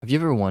you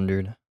ever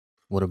wondered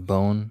what a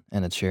bone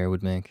and a chair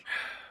would make?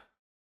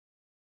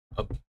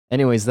 Uh,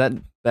 Anyways, that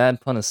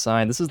bad pun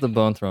aside, this is the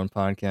Bone Throne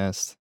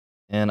podcast,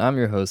 and I'm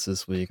your host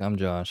this week. I'm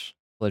Josh.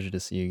 Pleasure to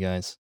see you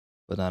guys,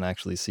 but not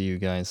actually see you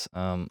guys.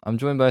 I'm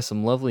joined by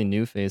some lovely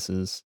new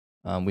faces.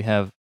 We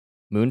have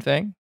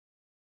Moonfang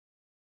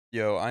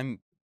Yo, I'm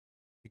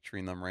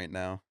picturing them right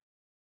now.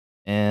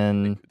 Like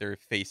and their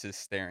faces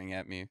staring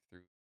at me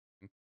through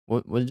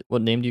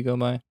what name do you go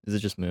by? Is it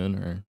just Moon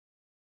or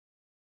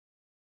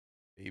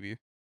baby.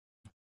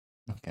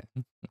 okay?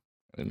 I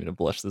didn't mean to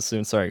blush this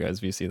soon. Sorry guys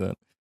if you see that.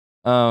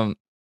 Um,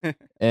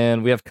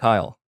 and we have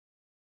Kyle.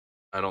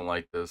 I don't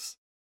like this.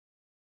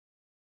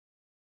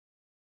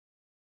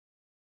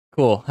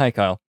 Cool. Hi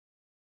Kyle.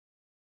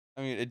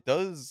 I mean, it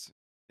does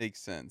make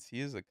sense.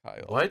 He is a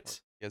Kyle. What?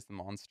 He has the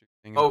monster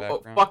thing in the Oh,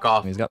 background. fuck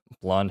off. He's got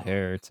blonde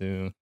hair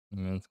too.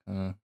 It's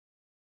kind of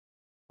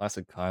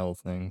classic Kyle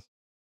things.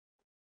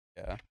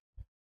 Yeah.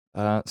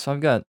 So I've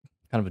got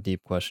kind of a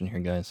deep question here,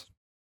 guys.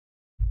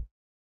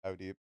 How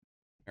deep?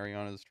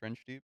 Mariana's trench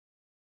deep?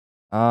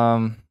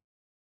 Um,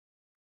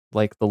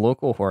 like the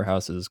local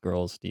whorehouse is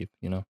girls deep,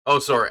 you know. Oh,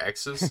 so our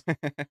exes?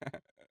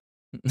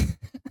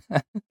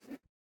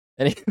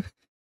 Any,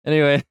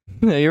 anyway,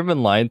 you ever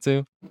been lied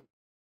to?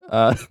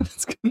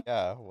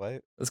 Yeah,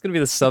 what? That's gonna be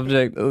the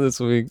subject of this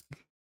week.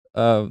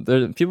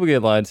 People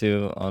get lied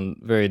to on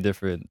very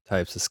different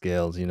types of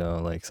scales, you know.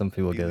 Like some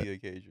people get Daily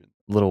occasion.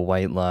 little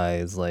white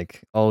lies,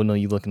 like "Oh no,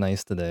 you look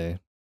nice today,"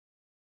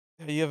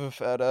 Yeah, you have a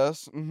fat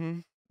ass. Mm-hmm.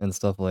 and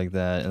stuff like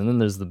that. And then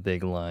there's the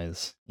big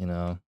lies, you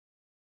know.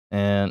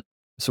 And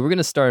so we're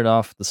gonna start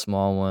off with the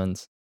small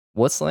ones.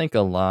 What's like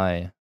a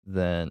lie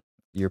that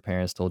your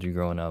parents told you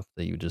growing up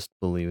that you just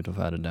believed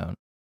without a doubt?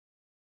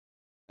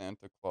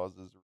 Santa Claus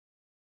is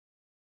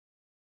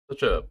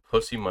Such a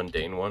pussy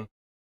mundane one.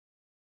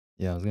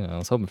 Yeah, I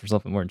was hoping for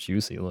something more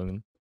juicy,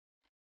 Logan.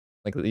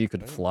 Like that you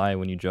could Oh. fly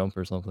when you jump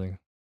or something.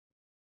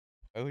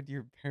 Why would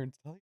your parents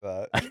tell you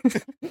that? Imagine,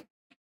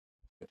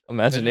 like,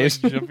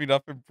 Imagination. jumping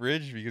off a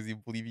bridge because you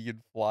believe you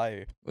can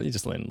fly. Well, you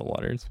just land in the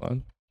water. It's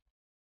fine.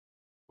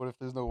 What if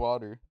there's no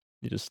water?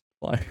 You just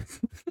fly.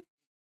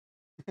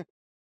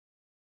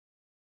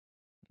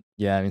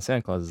 Yeah, I mean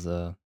Santa Claus is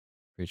a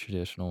pretty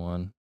traditional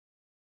one.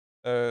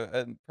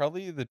 And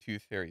probably the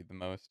Tooth Fairy the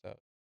most.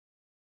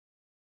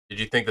 Did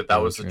you think that Yeah,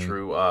 was the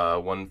true.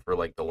 true one for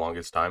like the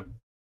longest time?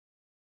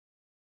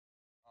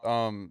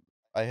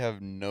 I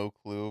have no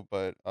clue,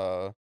 but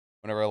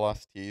whenever I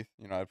lost teeth,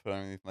 I'd put it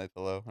underneath my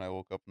pillow when I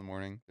woke up in the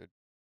morning. There'd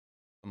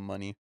some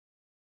money,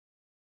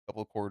 a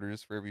couple of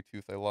quarters for every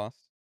tooth I lost.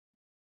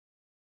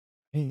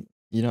 Hey,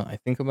 I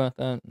think about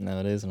that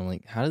nowadays, and I'm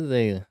like, how did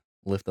they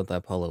lift up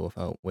that pillow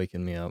without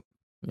waking me up?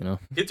 You know?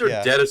 Kids are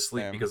Yeah, dead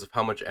asleep same. because of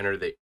how much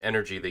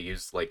energy they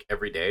use like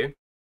every day.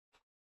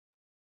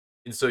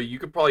 And so you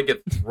could probably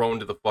get thrown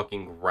to the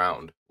fucking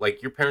ground.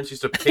 Like your parents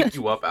used to pick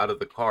you up out of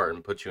the car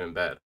and put you in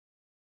bed.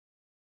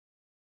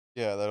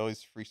 Yeah, that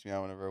always freaks me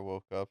out whenever I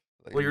woke up,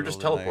 like Well, in the you're middle just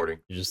of the night. teleporting.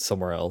 You're just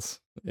somewhere else.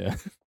 Yeah.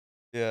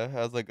 Yeah, I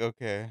was like,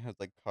 okay. I was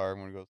like, car, I'm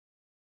gonna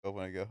go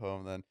when I get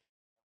home. Then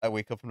I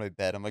wake up in my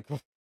bed. I'm like, where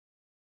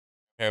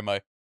am I?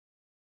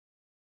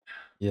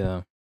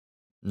 Yeah.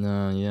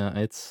 No, yeah,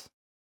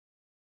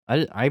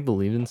 I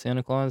believed in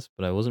Santa Claus,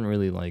 but I wasn't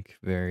really like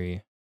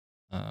very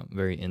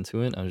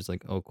into it. I was just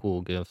like, "Oh,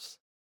 cool gifts."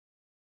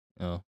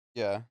 You know.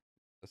 Yeah,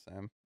 the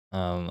same.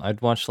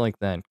 I'd watch like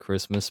that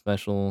Christmas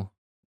special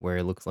where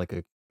it looks like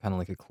a kind of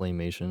like a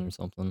claymation or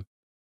something.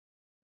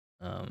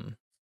 Um,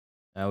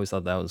 I always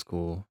thought that was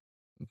cool,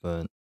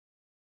 but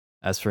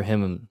as for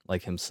him,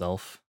 like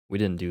himself, we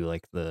didn't do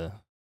like the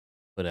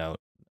put out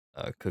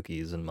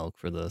cookies and milk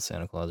for the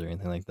Santa Claus or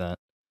anything like that.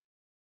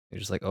 You're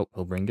just like, oh,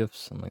 he'll bring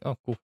gifts. I'm like, oh,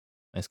 cool,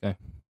 nice guy.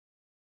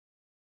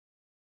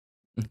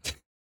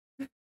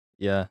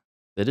 Yeah,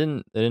 they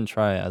didn't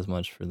try as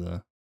much for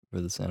the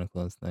Santa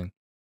Claus thing.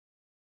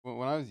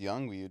 When I was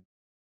young, we'd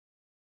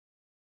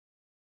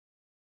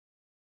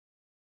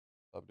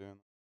stop doing.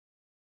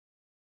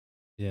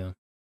 Yeah,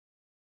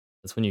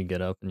 that's when you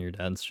get up and your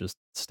dad's just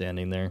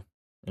standing there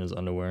in his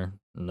underwear,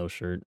 and no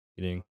shirt,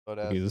 eating Butt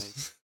ass naked,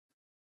 cookies.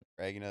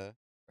 dragging a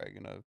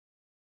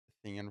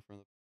thing in from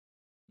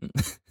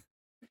the.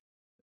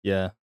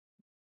 Yeah.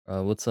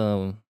 What's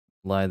a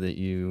lie that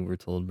you were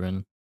told,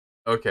 Bren?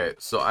 Okay,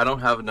 so I don't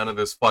have none of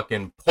this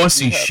fucking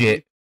pussy Be happy.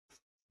 shit.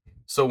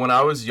 So when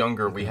I was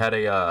younger, we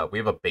Okay. had we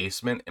have a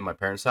basement in my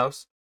parents'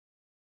 house,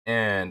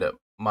 and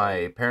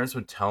my parents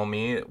would tell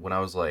me when I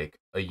was like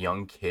a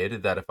young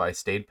kid that if I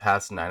stayed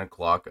past 9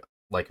 o'clock,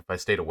 like if I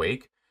stayed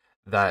awake,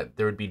 that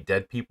there would be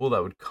dead people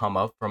that would come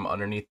up from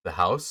underneath the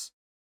house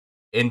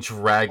and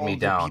drag me All the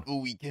down.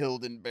 people we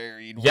killed and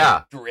buried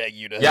Yeah. will drag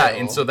you to Yeah, hell.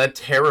 and so that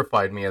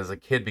terrified me as a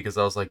kid because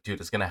I was like, dude,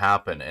 it's gonna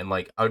happen. And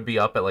like I would be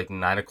up at like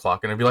 9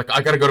 o'clock and I'd be like,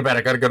 I gotta go to bed,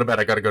 I gotta go to bed,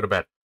 I gotta go to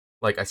bed.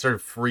 Like I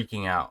started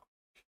freaking out.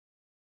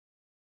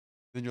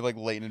 Then you're like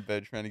laying in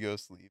bed trying to go to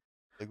sleep.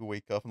 Like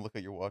wake up and look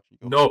at your watch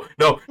and go,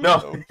 No,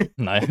 no, no.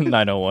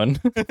 901.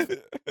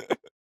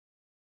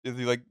 Is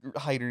you like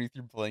hide underneath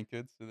your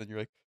blankets and then you're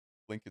like,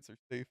 blankets are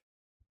safe.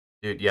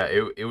 Dude, yeah,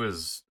 it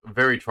was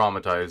very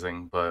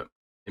traumatizing, but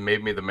it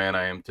made me the man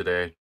I am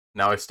today.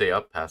 Now I stay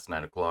up past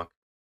 9 o'clock.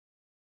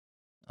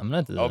 I'm gonna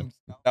have to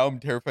Now I'm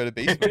terrified of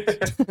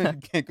basements. Hey,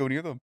 Can't go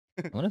near them.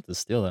 I'm gonna have to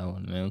steal that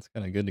one, man. It's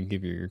kinda good to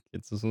give your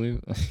kids to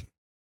sleep.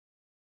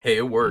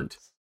 it worked.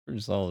 It's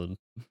pretty solid.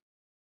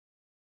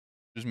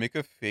 Just make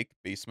a fake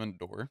basement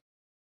door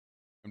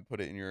and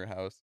put it in your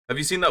house. Have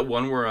you seen that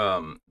one where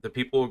the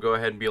people will go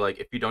ahead and be like,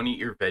 if you don't eat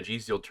your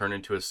veggies, you'll turn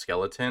into a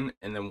skeleton,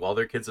 and then while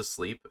their kids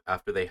asleep,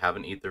 after they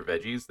haven't eat their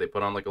veggies, they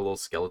put on like a little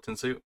skeleton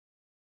suit.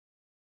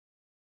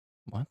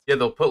 What? Yeah,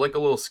 they'll put like a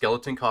little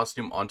skeleton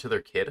costume onto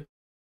their kid,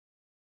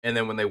 and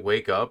then when they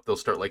wake up, they'll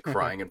start like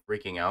crying and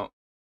freaking out.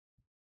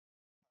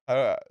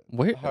 How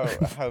Where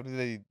how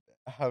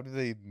do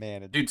they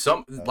manage Dude,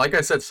 some that? like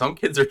I said, some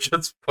kids are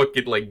just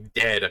fucking like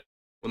dead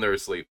when they're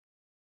asleep.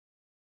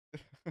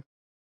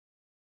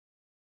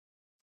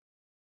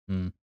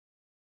 Hmm.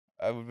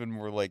 I would've been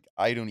more like,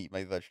 I don't eat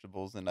my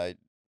vegetables, and like,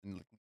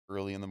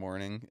 early in the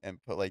morning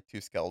and put, like,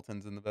 2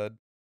 skeletons in the bed.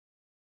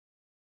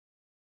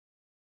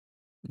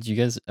 Did you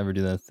guys ever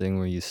do that thing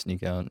where you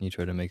sneak out and you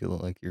try to make it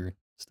look like you're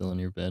still in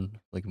your bed,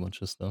 like a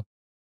bunch of stuff?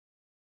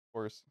 Of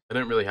course, I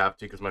didn't really have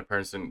to because my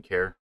parents didn't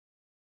care.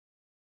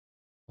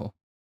 Well,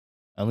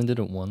 I only did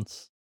it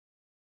once,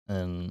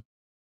 and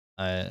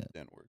I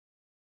didn't work.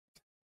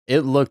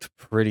 it looked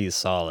pretty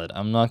solid,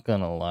 I'm not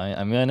gonna lie.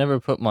 I mean, I never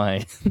put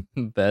my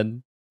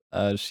bed,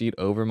 sheet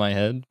over my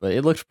head, but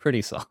it looked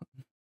pretty solid.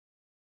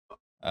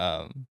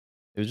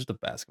 It was just a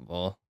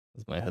basketball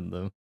with my head,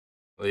 though,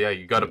 Well, yeah,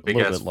 you got a a big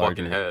little ass bit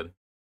fucking larger. head.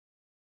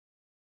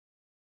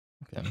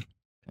 Okay,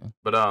 okay.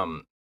 But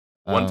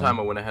one time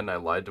I Um, went ahead and I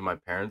lied to my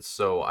parents.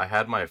 So I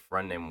had my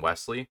friend named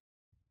Wesley,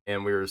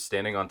 and we were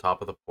standing on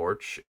top of the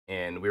porch,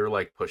 and we were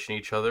like pushing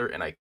each other,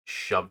 and I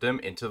shoved him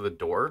into the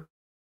door,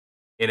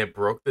 and it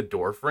broke the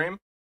door frame.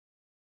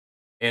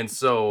 And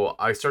so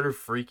I started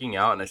freaking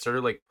out, and I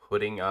started like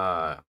putting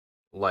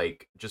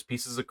like just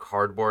pieces of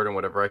cardboard and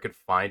whatever I could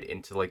find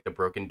into like the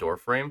broken door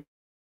frame,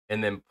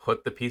 and then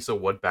put the piece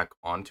of wood back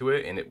onto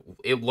it, and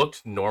it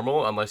looked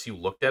normal unless you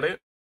looked at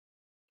it.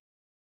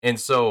 And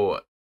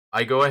so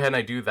I go ahead and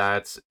I do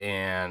that,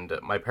 and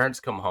my parents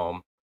come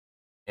home,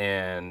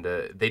 and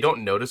they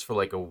don't notice for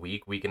like a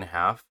week, week and a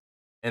half,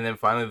 and then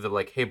finally they're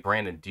like, "Hey,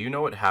 Brandon, do you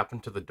know what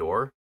happened to the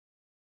door?"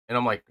 And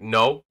I'm like,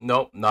 "No,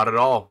 no, not at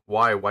all.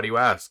 Why? Why do you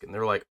ask?" And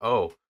they're like,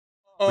 "Oh,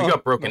 we Oh,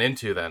 got broken no.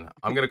 into. Then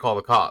I'm gonna call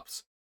the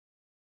cops."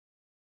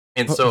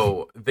 And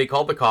so they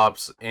called the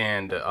cops,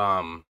 and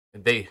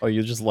they oh,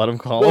 you just let him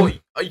call well, him?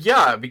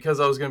 yeah, because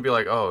I was gonna be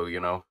like, "Oh,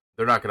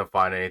 they're not gonna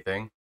find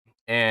anything."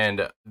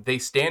 And they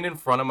stand in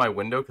front of my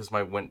window because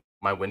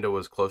my window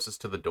was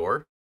closest to the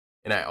door,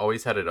 and I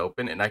always had it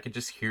open, and I could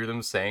just hear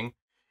them saying,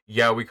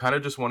 "Yeah, we kind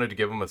of just wanted to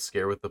give him a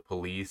scare with the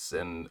police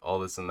and all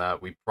this and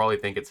that. We probably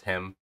think it's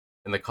him."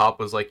 And the cop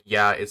was like,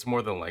 "Yeah, it's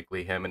more than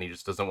likely him, and he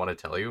just doesn't want to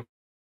tell you."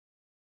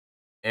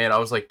 And I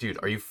was like, "Dude,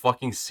 are you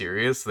fucking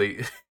serious?"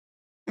 They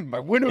My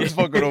window is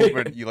fucking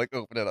open. You, like,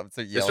 open it up and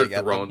start they start yelling at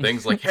them. throwing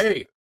things like,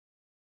 "Hey!"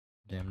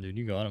 Damn, dude,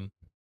 you got him.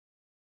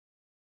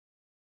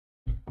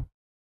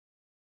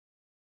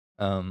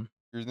 Um,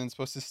 You're then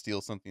supposed to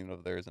steal something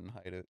of theirs and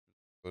hide it,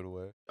 throw it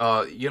away.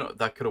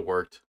 That could have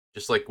worked.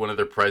 Just like one of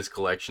their prize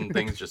collection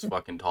things, just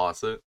fucking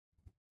toss it.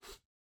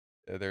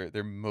 Yeah,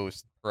 their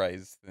most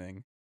prized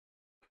thing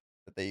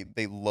that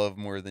they love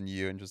more than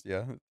you and just,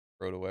 yeah,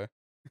 throw it away.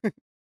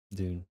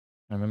 dude,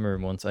 I remember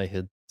once I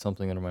hid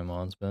something under my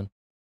mom's bed.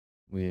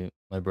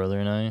 My brother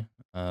and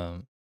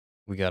I,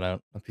 we got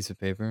out a piece of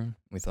paper.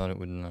 We thought it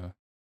would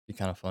be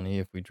kind of funny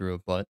if we drew a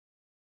butt,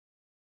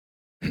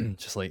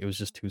 just like it was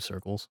just two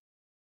circles,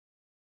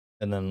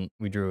 and then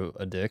we drew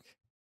a dick,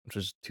 which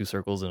was two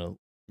circles and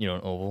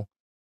an oval.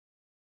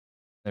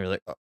 They were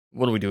like,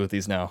 "What do we do with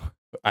these now?"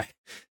 I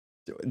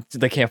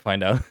they can't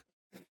find out.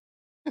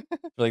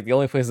 Like the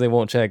only place they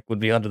won't check would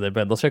be under their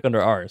bed. They'll check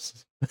under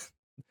ours.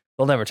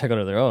 They'll never check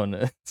under their own.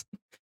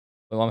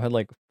 My mom had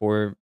like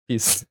four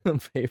pieces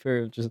of paper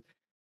of just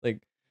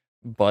like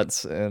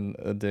butts and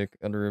a dick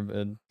under her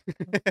bed.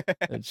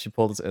 And she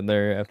pulled us in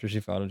there after she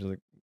found it. She's like,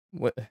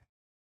 "What?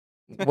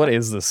 What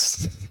is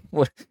this?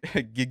 What?"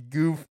 Get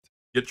goofed.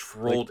 Get Like,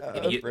 trolled,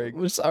 idiot. break.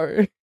 We're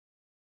sorry.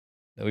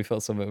 No, we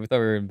felt so bad. We thought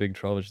we were in big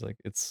trouble. She's like,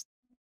 "It's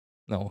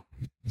no,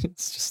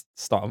 it's just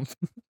stop."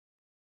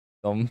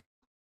 Dumb.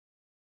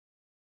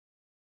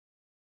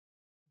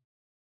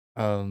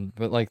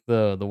 But like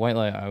the white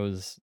light I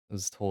was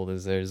told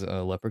is there's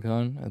a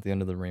leprechaun at the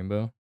end of the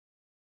rainbow,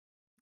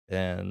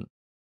 and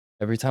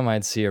every time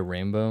I'd see a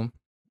rainbow,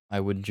 I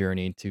would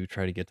journey to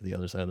try to get to the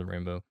other side of the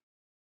rainbow.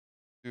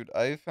 Dude,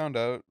 I found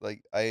out,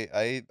 like,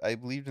 I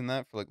believed in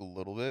that for, like, a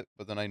little bit,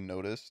 but then I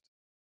noticed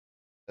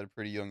at a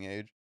pretty young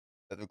age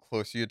that the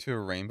closer you get to a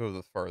rainbow,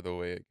 the farther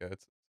away it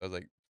gets. I was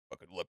like,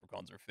 "Fucking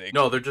leprechauns are fake."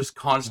 No, they're just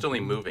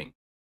constantly moving.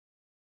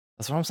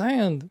 That's what I'm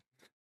saying.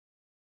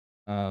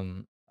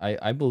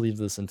 I believed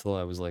this until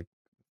I was like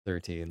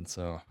 13,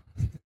 so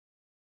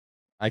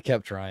I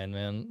kept trying,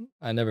 man.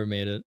 I never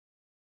made it.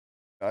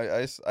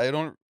 I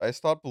don't I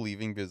stopped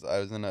believing because I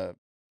was in a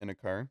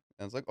car,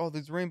 And it's like, "Oh,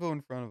 there's a rainbow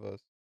in front of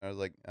us." I was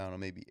like, I don't know,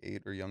 maybe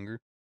 8 or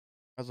younger.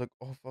 I was like,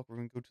 "Oh, fuck, we're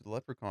gonna go to the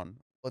Leprechaun.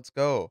 Let's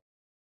go."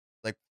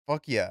 Like,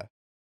 "Fuck yeah."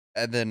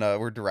 And then,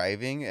 we're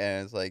driving,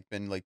 and it's, like,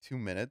 been, like, 2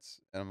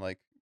 minutes, and I'm like,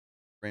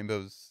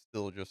 rainbow's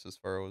still just as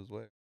far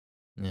away.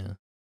 Yeah.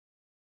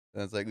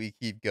 And it's like we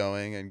keep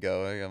going and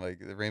going. I'm like,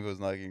 the rainbow's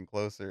not getting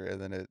closer,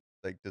 and then it,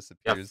 like, Yeah,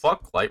 disappears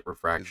fuck light because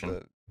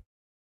refraction.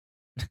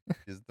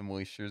 the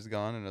moisture's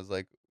gone, and I was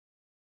like,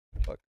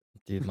 "Fuck."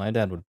 Dude, my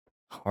dad would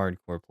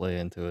hardcore play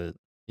into it.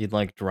 He'd,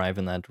 like, drive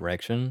in that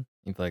direction.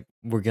 He'd be like,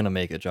 "We're gonna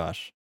make it,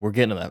 Josh. We're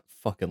getting to that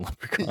fucking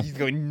leprechaun." He's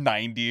going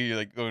 90, you're,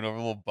 like, going over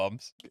little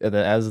bumps. And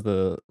then as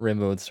the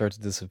rainbow would start to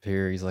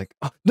disappear, he's like,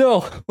 "Oh,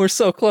 no! We're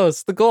so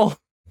close! The goal!"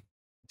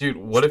 Dude,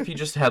 what if he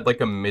just had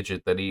like a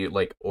midget that he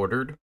like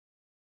ordered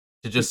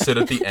to just sit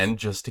at the end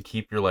just to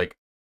keep your like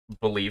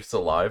beliefs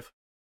alive?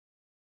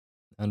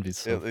 That'd be Yeah,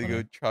 so they go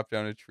funny. chop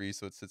down a tree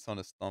so it sits on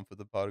a stump with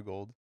a pot of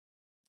gold.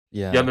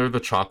 Yeah, Yeah. they're the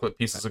chocolate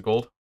pieces of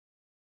gold.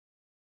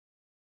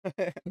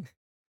 I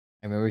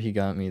remember he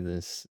got me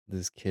this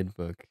kid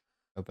book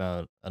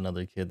about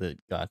another kid that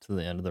got to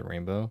the end of the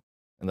rainbow,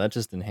 and that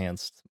just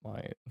enhanced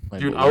my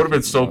Dude, I would have belief been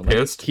even so more. Like,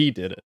 pissed. he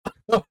did it. I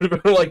would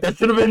have been like, that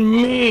should have been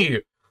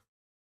me.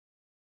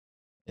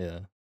 Yeah.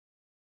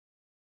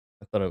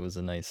 I thought it was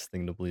a nice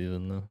thing to believe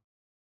in, though.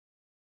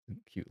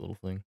 Cute little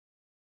thing.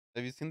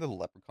 Have you seen the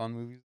Leprechaun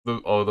movies?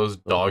 Those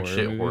The dog horror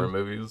shit horror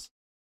movies?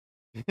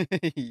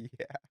 movies.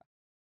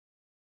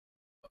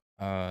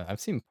 Yeah, I've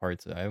seen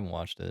parts. I haven't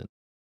watched it.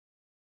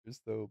 they're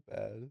so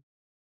bad.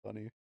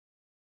 Funny.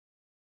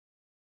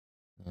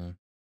 Yeah.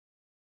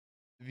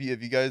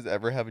 If you guys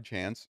ever have a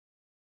chance,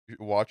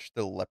 watch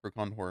the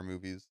Leprechaun horror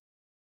movies.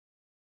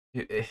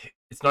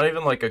 It's not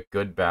even like a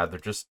good bad. They're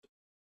just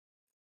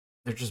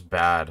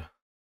bad.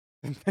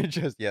 They're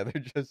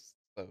just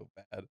so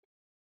bad.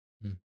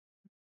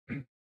 Hmm.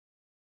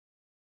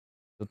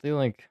 Don't they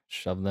like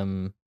shove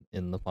them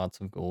in the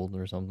pots of gold or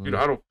Dude, something?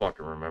 I don't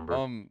fucking remember.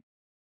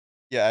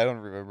 Yeah, I don't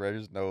remember. I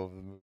just know of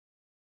the movie.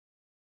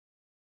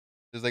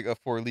 There's like a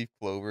four-leaf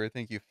clover. I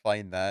think you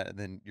find that, and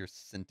then you're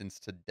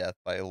sentenced to death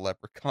by a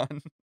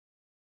leprechaun.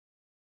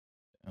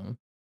 Yeah.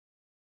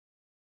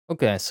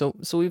 Okay, so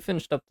we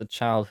finished up the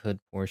childhood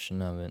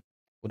portion of it.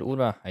 What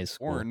about high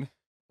school? Porn.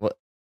 What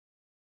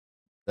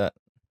that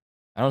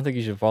I don't think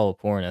you should follow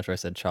porn after I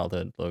said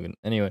childhood, Logan.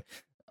 Anyway,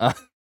 uh,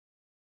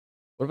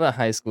 what about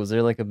high school? Is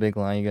there like a big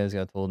lie you guys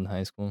got told in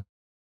high school?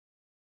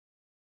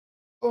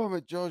 Oh,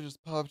 my jaw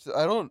just popped.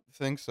 I don't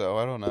think so.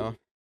 I don't know.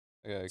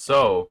 Yeah, keep going.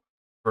 So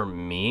for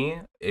me,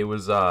 it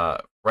was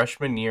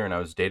freshman year, and I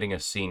was dating a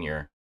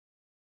senior,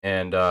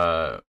 and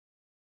I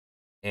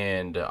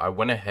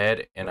went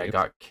ahead and I Rape?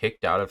 got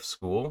kicked out of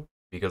school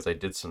because I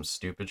did some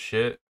stupid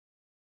shit.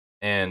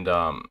 And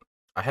I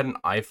had an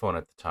iPhone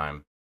at the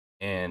time,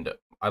 and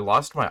I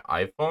lost my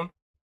iPhone,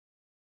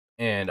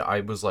 and I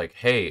was like,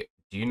 "Hey,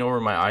 do you know where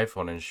my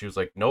iPhone is?" And she was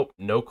like, "Nope,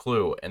 no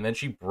clue." And then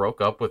she broke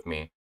up with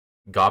me,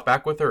 got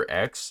back with her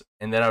ex,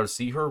 and then I would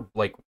see her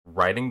like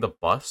riding the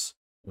bus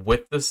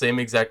with the same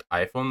exact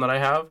iPhone that I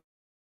have,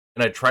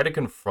 and I tried to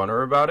confront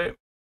her about it,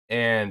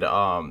 and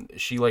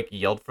she like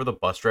yelled for the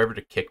bus driver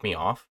to kick me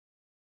off,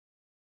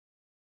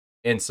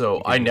 and so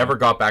You I kick her never out?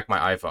 got back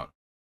my iPhone.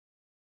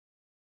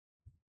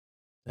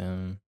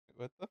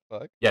 What the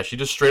fuck? Yeah, she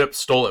just straight up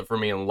stole it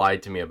from me and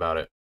lied to me about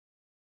it.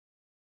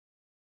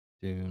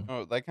 Dude.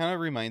 Oh, that kind of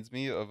reminds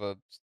me of a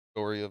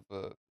story of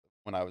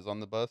when I was on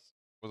the bus.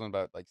 It wasn't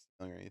about like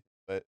stealing or anything,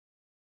 but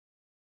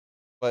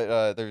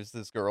there's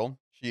this girl.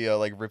 She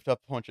like ripped up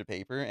a bunch of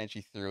paper and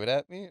she threw it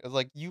at me. I was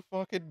like, "You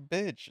fucking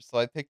bitch!" So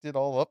I picked it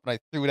all up and I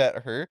threw it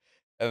at her.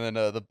 And then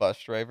the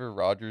bus driver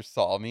Roger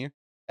saw me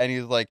and he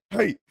was like,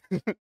 "Hey!"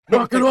 I'm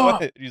Knock it like, "What?"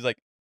 off! And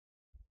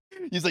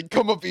he's like,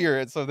 "Come up here."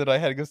 And so then I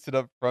had to go sit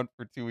up front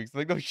for 2 weeks.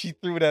 Like, no, she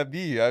threw it at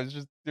me. I was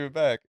just threw it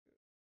back.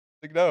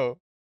 Like, no,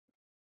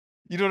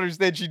 you don't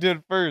understand. She did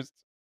it first.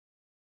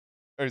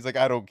 Or he's like,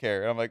 "I don't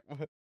care." And I'm like,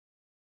 "What?"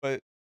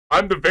 But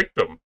I'm the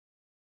victim.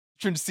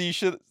 shouldn't she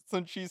should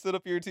since she sit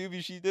up here too?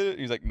 Because she did it.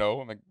 He's like, "No."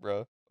 I'm like,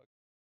 "Bruh."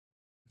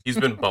 He's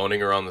been boning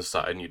her on the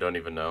side and you don't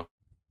even know.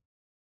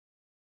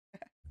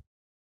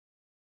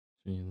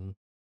 Jesus.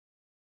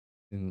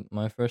 In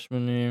my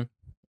freshman year,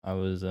 I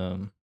was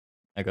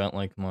I got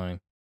like my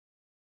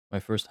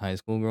first high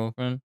school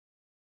girlfriend,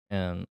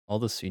 and all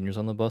the seniors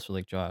on the bus were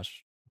like,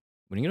 "Josh,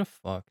 when are you gonna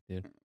fuck,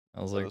 dude?"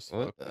 I was Let like, us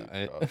 "What?" fuck,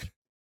 please, Josh.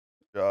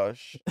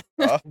 Josh.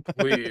 Stop.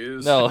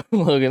 Please. No,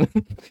 Logan.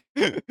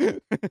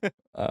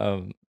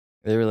 Um,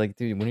 they were like,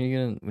 "Dude, when are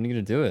you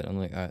gonna do it?" I'm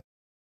like, I,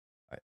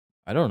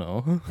 I don't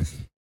know.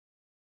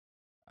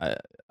 I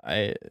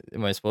I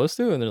am I supposed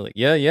to? And they're like,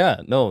 "Yeah,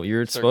 yeah. No,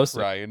 you're Start supposed to."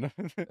 crying.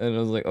 And I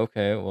was like,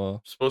 "Okay,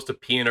 well, Supposed to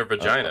pee in her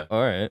vagina.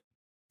 all right."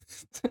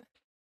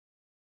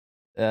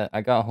 Yeah,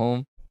 I got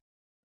home,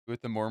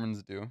 What the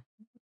Mormons do.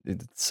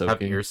 did Have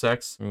soaking ear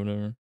sex. or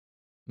whatever,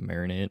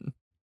 marinate.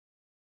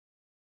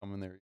 Come in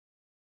there.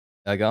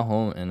 I got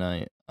home and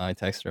I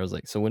texted her. I was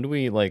like, "So when do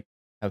we like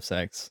have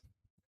sex?"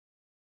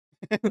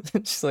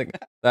 She's like,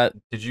 "That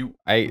Did you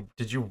I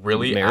did you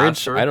really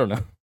ask marriage? I her? don't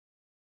know."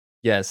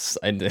 Yes,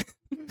 I did.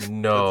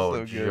 No,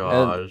 so good.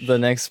 And Josh.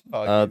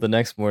 the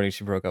next morning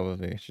she broke up with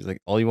me. She's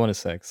like, "All you want is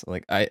sex." I'm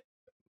like, I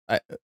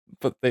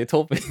but they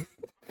told me.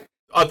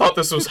 I thought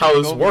this was how They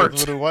this told me that's worked.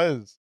 what it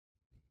was.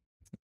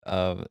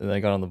 And I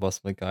got on the bus.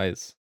 I'm like,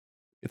 "Guys,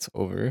 it's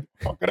over."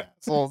 Fucking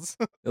assholes.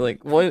 They're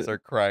like, "What?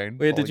 Start crying.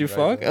 Wait, did bawling you your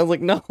eyes fuck?" I out. was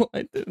like, "No,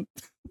 I didn't."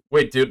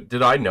 Wait,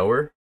 did I know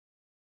her?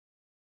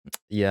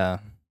 Yeah.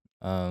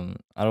 I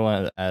don't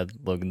want to add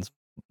Logan's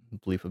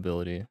bleep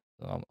ability,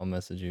 so I'll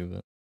message you.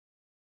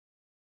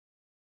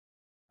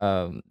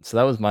 But so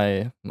that was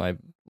my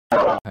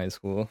high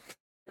school.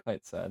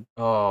 Quite sad.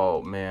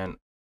 Oh man,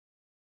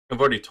 I've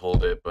already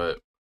told it, but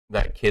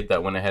that kid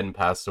that went ahead and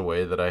passed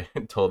away, that I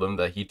told him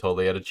that he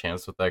totally had a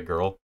chance with that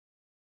girl.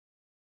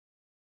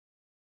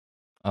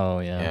 Oh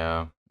yeah,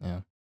 Yeah. yeah.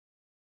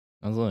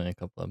 That was only a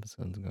couple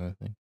episodes ago, I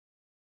think.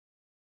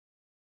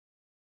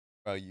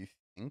 Oh, you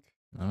think?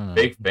 I don't know.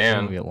 Big People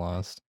fan. get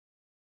lost.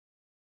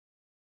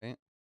 Right?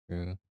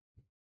 True.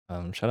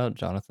 Shout out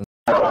Jonathan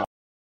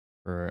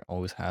for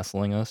always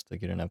hassling us to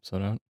get an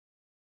episode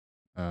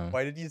out.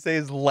 Why did you say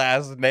his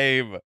last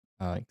name?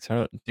 Shout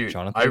out Dude, I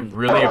Jonathan.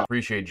 really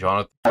appreciate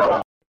Jonathan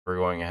for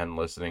going ahead and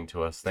listening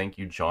to us. Thank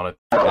you, Jonathan.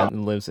 That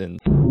lives in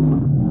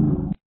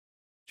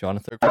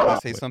Jonathan. Or quickly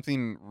say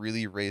something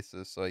really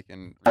racist so I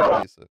can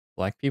replace it.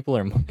 Black people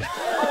are.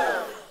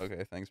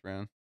 Okay, thanks,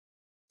 Brandon.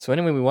 So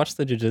anyway, we watched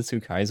the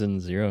Jujutsu Kaisen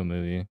Zero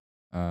movie,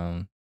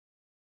 and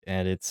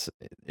it's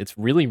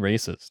really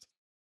racist.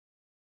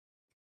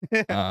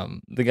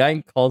 The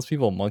guy calls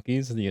people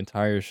monkeys the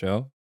entire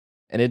show,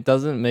 and it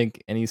doesn't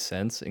make any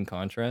sense in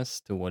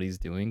contrast to what he's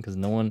doing because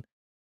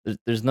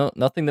there's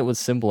nothing that would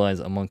symbolize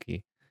a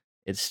monkey.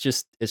 It's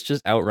just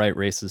outright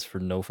racist for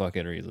no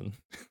fucking reason.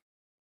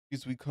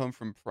 Because we come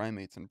from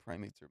primates and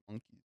primates are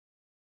monkeys.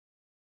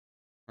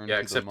 Turn Yeah, to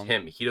the except monkey,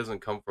 him. He doesn't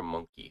come from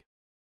monkey.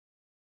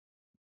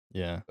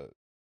 Yeah,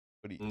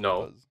 but he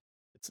No. does.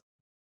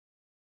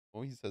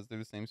 Well, he says they're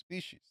the same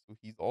species, so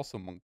he's also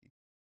monkey.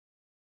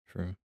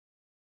 true.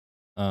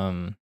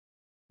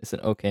 It's an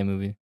okay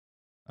movie.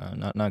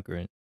 Not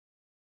great.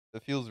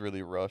 It feels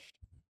really rushed.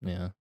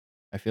 Yeah,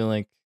 I feel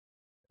like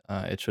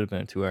it should have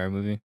been a 2-hour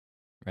movie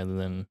rather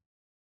than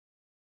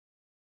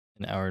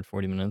an hour and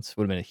 40 minutes.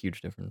 Would have been a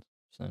huge difference.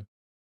 So a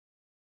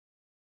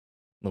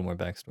little more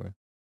backstory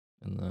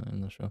in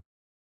the show.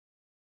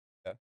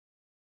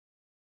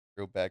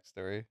 Real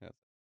backstory. Yeah.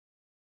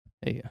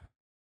 Hey,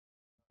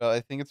 But I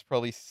think it's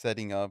probably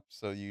setting up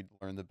so you'd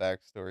learn the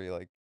backstory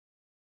like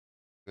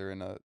they're in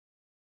the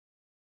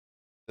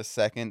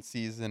second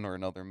season or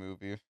another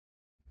movie.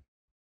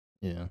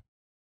 yeah.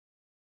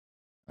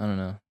 I don't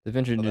know. They've So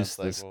that's introduced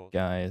like, this well,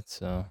 guy,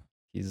 so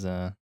he's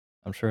I'm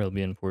sure he'll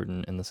be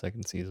important in the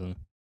second season.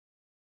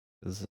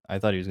 Cause I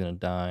thought he was gonna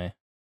die.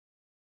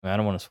 I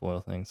don't want to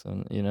spoil things,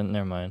 so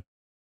never mind.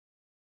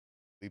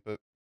 bleep it.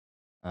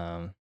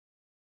 Um,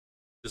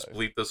 Just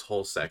bleep this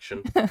whole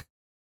section.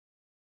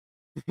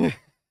 yeah,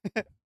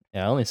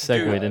 I only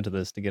segued Dude, into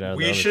this to get out of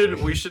the We other should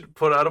section. we should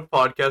put out a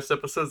podcast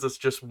episode that's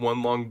just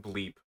one long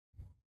bleep.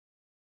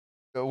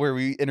 Where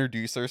we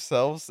introduce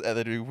ourselves and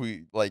then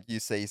we like you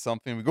say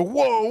something, we go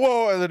whoa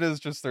whoa, and then it's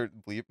just start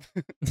bleep.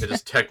 It's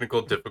just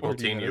technical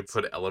difficulty, 40 and you minutes.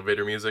 put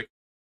elevator music.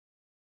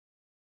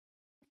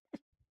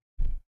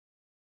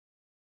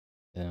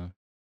 Yeah.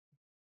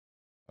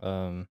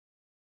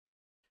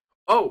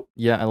 Oh,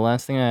 Yeah, and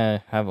last thing I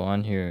have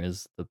on here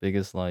is the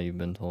biggest lie you've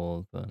been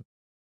told, but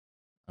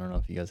I don't know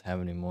if you guys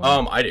have any more.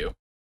 I do.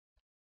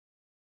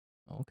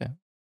 Okay.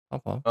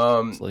 Pop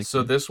off. It's like So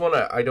you. this one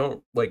I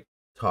don't like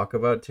talk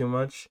about too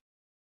much.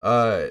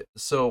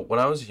 So when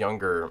I was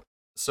younger,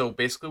 so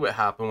basically what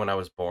happened when I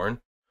was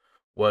born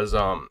was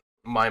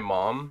my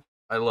mom,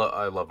 I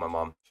love my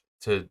mom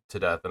to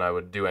death, and I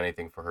would do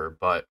anything for her,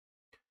 but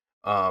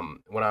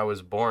when I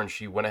was born,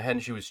 she went ahead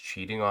and she was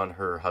cheating on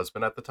her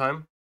husband at the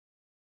time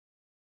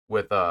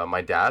with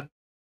my dad.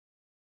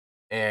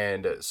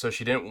 And so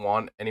she didn't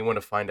want anyone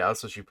to find out,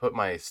 so she put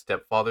my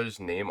stepfather's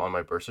name on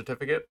my birth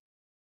certificate.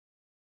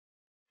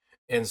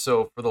 And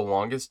so for the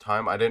longest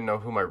time, I didn't know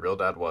who my real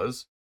dad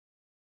was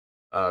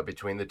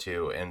between the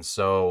two. And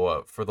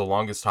so for the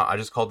longest time, I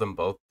just called them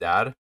both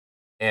dad.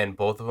 And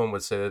both of them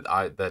would say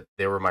that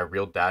they were my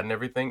real dad and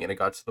everything. And it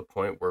got to the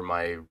point where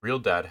my real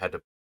dad had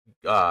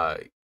to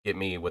get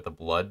me with a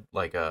blood,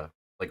 like a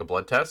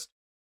blood test.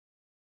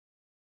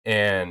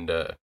 And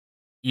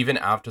even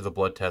after the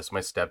blood test, my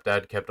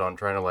stepdad kept on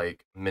trying to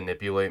like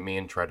manipulate me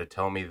and try to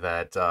tell me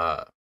that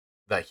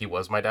that he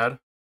was my dad,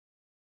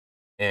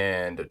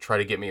 and try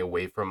to get me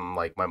away from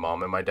like my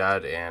mom and my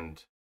dad.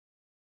 And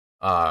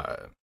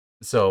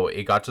so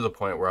it got to the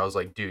point where I was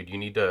like, dude, you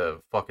need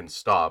to fucking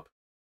stop,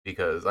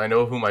 because I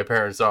know who my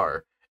parents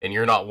are and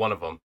you're not one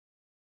of them.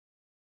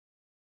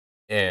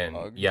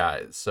 And yeah,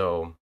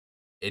 so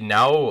it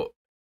now,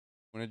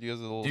 When did you guys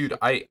a little dude,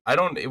 I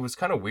don't, it was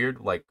kind of weird.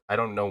 Like, I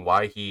don't know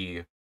why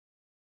he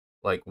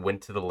like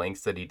went to the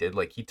lengths that he did.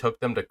 Like, he took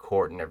them to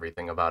court and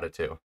everything about it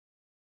too.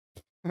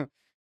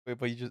 Wait,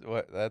 but you just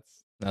what?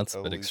 That's a bit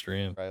totally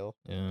extreme. trial.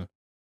 Yeah.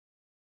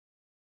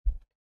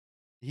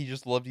 He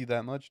just loved you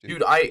that much, dude.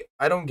 Dude, I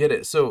don't get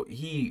it. So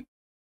he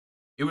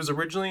It was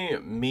originally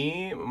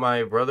me,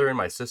 my brother, and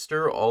my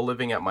sister all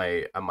living at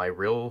my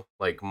real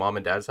like mom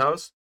and dad's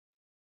house,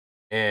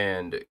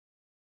 and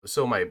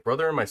so my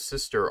brother and my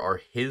sister are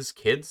his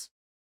kids,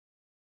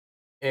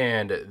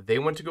 and they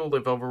went to go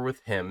live over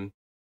with him.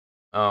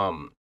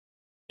 Um,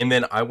 and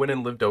then I went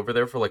and lived over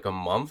there for like a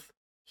month.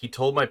 He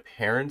told my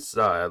parents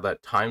that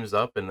time's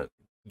up and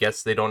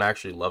guess they don't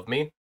actually love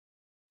me.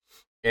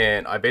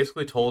 And I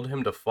basically told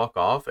him to fuck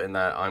off and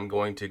that I'm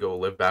going to go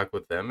live back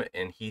with them.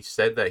 And he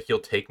said that he'll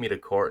take me to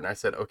court. And I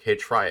said, okay,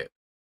 try it.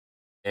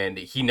 And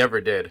he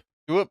never did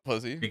Do it,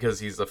 pussy.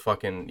 because he's a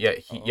fucking, yeah,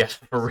 yeah,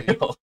 for pussy.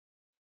 real.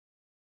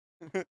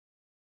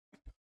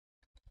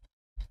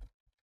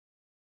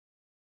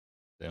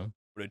 Yeah.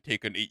 Would I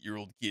take an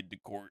 8-year-old kid to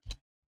court?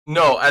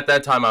 No, at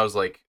that time I was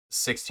like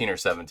 16 or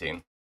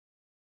 17.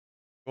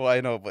 Well,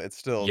 I know, but it's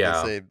still the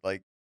Yeah. same.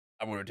 Like,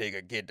 I'm gonna take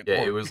a kid to Yeah,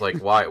 court. it was like,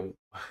 why?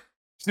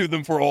 Sue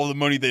them for all the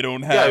money they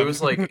don't have. Yeah, it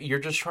was like, you're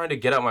just trying to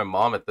get at my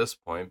mom at this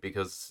point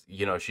because,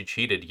 she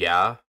cheated,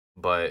 yeah,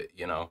 but,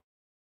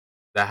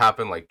 that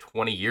happened like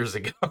 20 years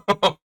ago.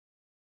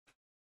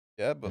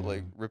 Yeah, but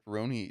like Mhm.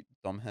 Ripperoni,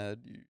 dumbhead,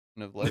 you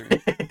shouldn't have let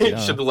her. You Yeah.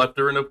 should have left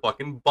her in a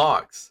fucking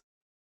box.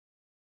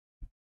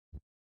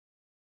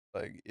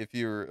 Like, if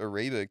you're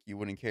Arabic, you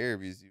wouldn't care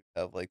because you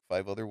have like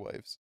 5 other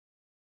wives.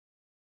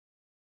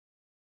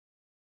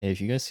 Hey, if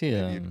you guys see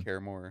Maybe you'd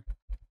care more.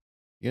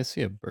 you guys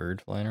see a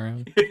bird flying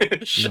around,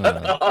 Shut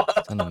wanna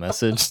up. send a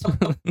message.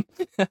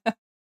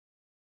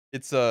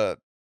 It's It's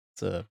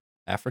a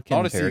African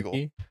not a seagull.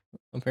 parakeet,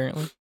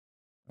 apparently.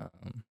 If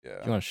you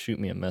Yeah. want to shoot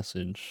me a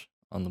message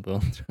on the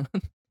Bill I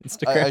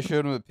Instagram,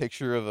 showed him a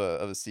picture of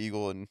a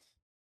seagull and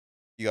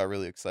he got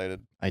really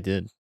excited. I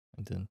did.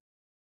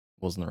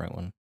 Wasn't the right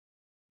one.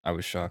 I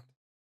was shocked.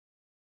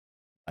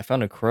 I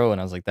found a crow and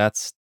I was like,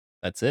 that's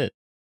it.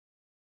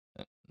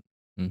 Uh,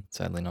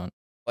 Sadly not.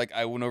 Like,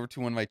 I went over to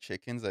one of my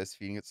chickens, I was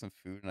feeding it some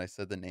food, and I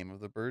said the name of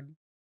the bird.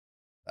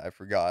 I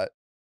forgot,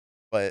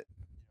 but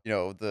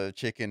the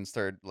chicken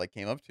started like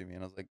came up to me,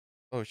 and I was like,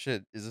 "Oh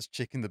shit, is this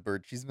chicken the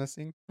bird she's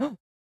missing?"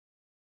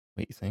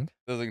 Wait, you think?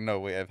 I was like, "No,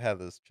 wait, I've had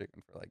this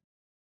chicken for like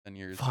 10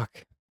 years."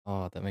 Fuck.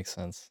 Oh, that makes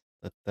sense.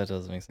 That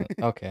does make sense.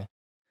 Okay.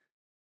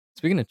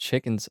 Speaking of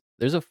chickens,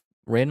 there's a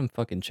random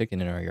fucking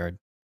chicken in our yard.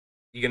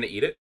 You gonna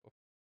eat it?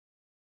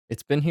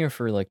 It's been here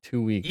for like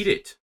 2 weeks. Eat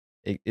it.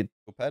 It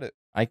Go pet it.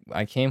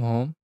 I came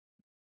home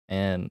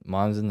and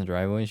mom's in the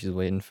driveway. She's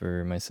waiting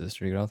for my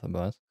sister to get off the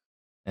bus,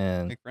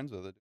 and Make friends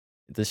with it.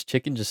 this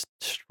chicken just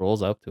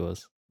strolls up to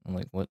us. I'm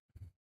like, what?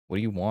 What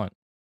do you want?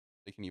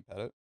 Like, can you pet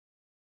it?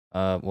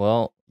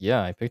 Well,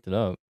 yeah, I picked it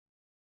up.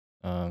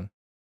 Um,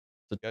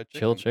 it's Got a a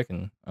chill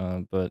chicken.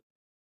 chicken. But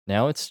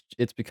now it's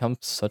become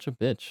such a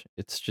bitch.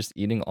 It's just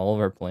eating all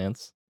of our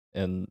plants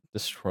and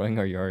destroying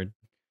our yard.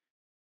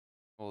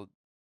 Well,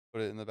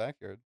 put it in the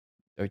backyard.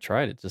 I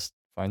tried it, just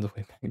finds a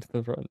way back to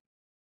the front.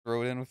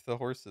 Throw it in with the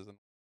horses, and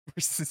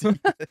horses eat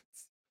it.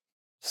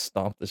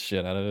 Stomp the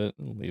shit out of it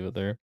and leave it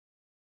there.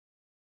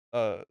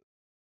 I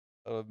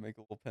would make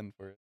a little pen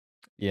for it.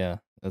 Yeah,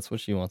 that's what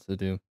she wants to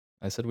do.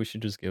 I said we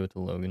should just give it to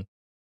Logan,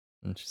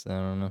 and she said, I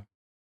don't know.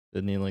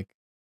 Didn't he like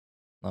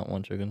not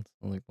want chickens?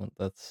 I'm like, what?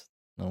 That's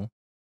no.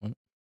 What?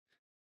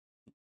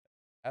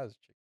 As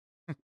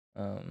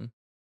chicken.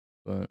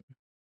 But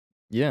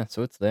yeah,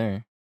 so it's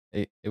there.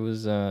 It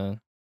was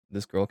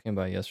this girl came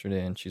by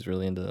yesterday and she's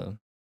really into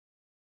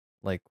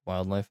like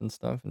wildlife and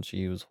stuff, and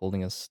she was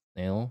holding a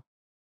snail,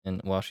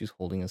 and while she's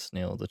holding a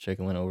snail, the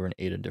chicken went over and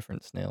ate a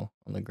different snail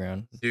on the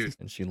ground, Dude,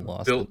 and she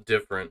lost it. built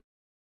different.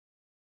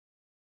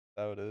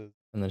 That's how it is.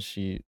 And then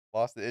she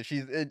Lost it.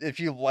 If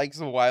she likes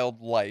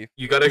wildlife,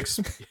 You gotta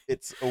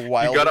it's a you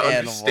wild gotta animal.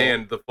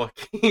 understand the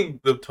fucking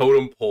the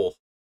totem pole.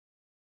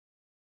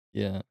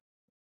 yeah,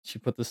 she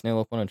put the snail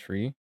up on a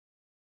tree.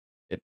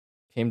 It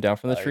came down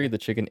from the tree. Died. The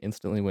chicken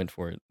instantly went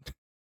for it.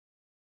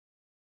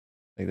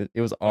 Like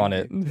it was on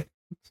it.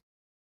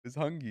 It's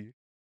hungry.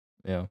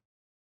 Yeah,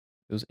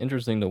 it was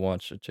interesting to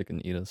watch a chicken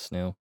eat a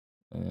snail.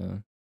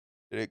 Did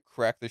it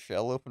crack the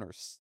shell open or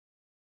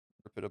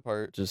rip it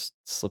apart? Just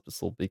slipped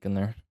its little beak in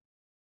there.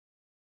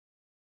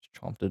 Just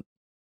chomped it.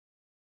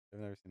 I've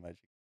never seen my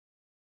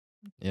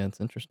chicken. Yeah, it's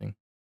interesting.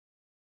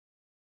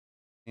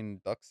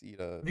 And ducks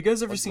eat a. Have you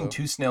guys ever bug, seen though.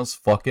 two snails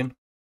fucking?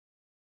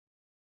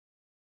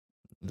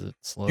 Is it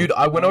slow? Dude,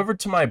 I went No. over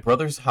to my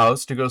brother's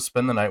house to go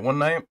spend the night one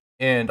night,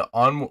 and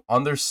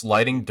on their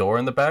sliding door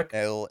in the back,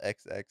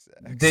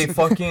 LXXX. they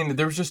fucking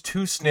there was just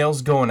two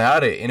snails going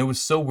at it, and it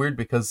was so weird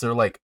because they're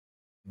like,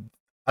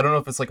 I don't know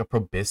if it's like a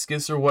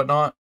proboscis or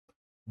whatnot,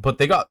 but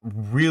they got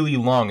really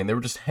long and they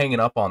were just hanging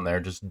up on there,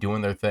 just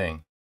doing their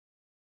thing.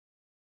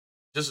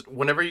 Just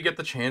whenever you get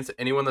the chance,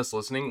 anyone that's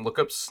listening, look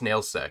up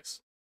snail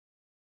sex.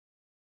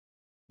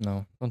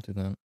 No, don't do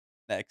that.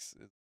 Next.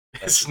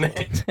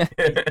 Snake.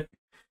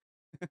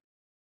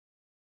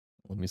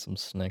 Love me some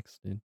snakes,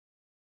 dude.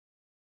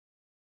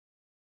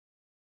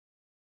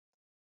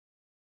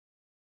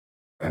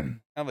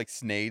 Kind of like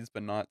snades,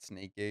 but not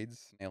snake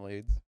aids. Snail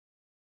aids.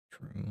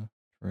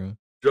 True.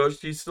 Josh,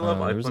 do you still have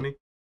There was a- iPhone?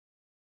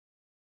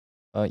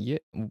 Yeah.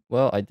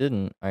 Well, I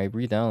didn't. I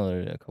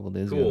re-downloaded it a couple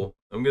days ago. Cool.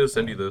 I'm gonna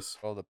send you Um, this.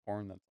 All the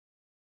porn that's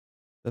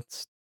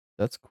that's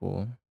that's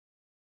cool.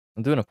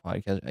 I'm doing a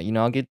podcast.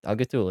 I'll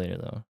get to it later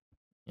though.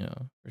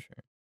 For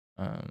sure.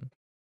 Let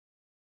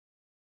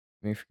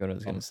me forget what I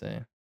was gonna um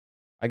say.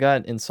 I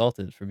got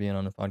insulted for being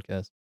on the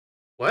podcast.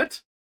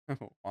 What?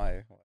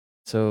 why?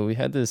 So we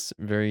had this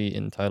very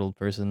entitled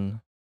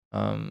person.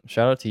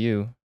 Shout out to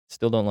you.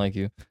 Still don't like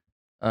you.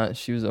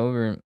 She was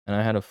over and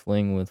I had a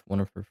fling with one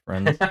of her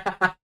friends.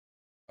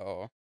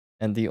 Oh.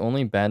 And the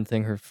only bad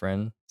thing her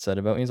friend said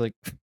about me is like,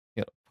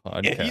 you got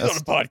a Yeah, he's on a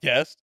podcast.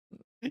 podcast.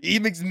 He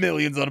makes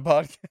millions on a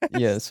podcast.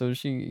 Yeah, so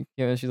she's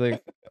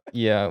like,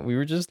 yeah, we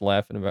were just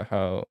laughing about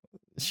how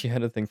she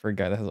had a thing for a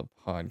guy that has a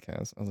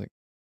podcast. I was like,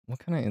 what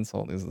kind of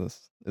insult is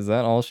this? Is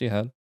that all she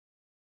had?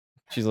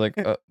 She's like,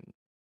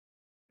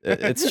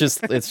 it's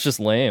just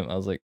lame. I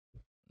was like,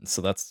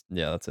 so that's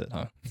it,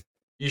 huh?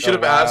 You should Oh,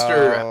 have asked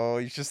her wow.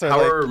 You should start how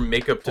like are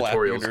makeup clapping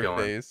in tutorials her going.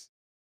 face.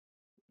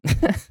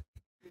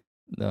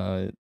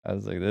 No, I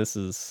was like,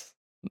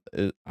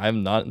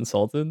 I'm not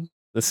insulted.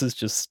 This is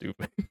just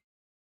stupid.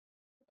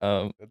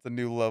 That's a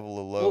new level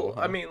of low. Well,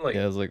 I huh? mean, like,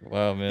 Yeah, I was like,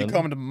 wow, You man.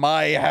 come to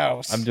my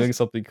house. I'm doing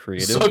something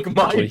creative. suck my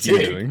What are you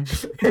dick doing?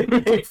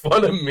 and make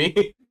fun of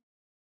me.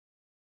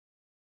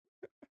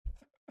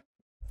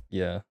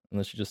 Yeah, and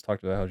then she just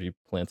talked about how she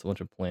plants a bunch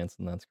of plants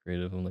and that's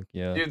creative. I'm like,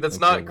 yeah. Dude, that's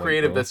okay, not white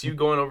creative. girl. That's you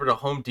going over to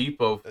Home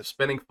Depot,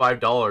 spending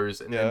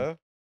 $5, and then Yeah.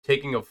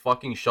 taking a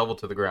fucking shovel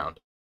to the ground.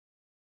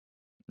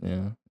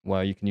 Yeah.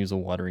 Wow, you can use a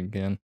watering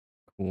can.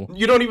 Cool.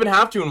 You don't even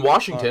have to in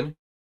Washington.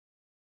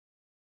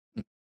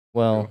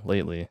 Well, True.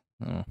 lately.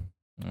 Oh.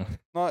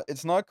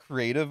 It's not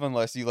creative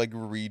unless you like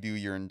redo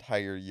your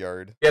entire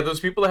yard. Yeah, those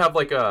people that have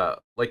like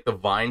the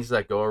vines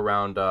that go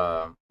around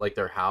like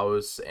their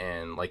house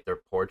and like their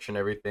porch and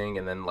everything,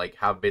 and then like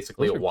have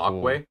basically Those a are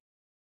walkway. cool.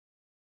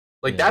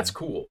 Like Yeah. that's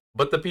cool.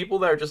 But the people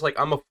that are just like,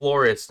 I'm a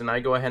florist and I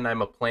go ahead and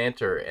I'm a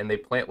planter, and they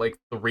plant like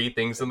 3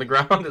 things in the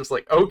ground, it's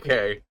like,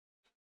 okay.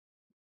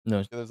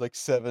 No, There's like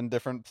 7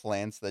 different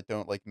plants that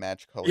don't like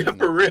match colors. Yeah, next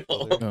for to each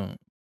real. other. no.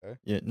 Okay.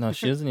 Yeah, no,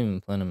 she doesn't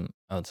even plant them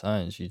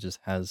outside. She just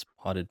has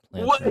potted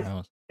plants in her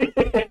house.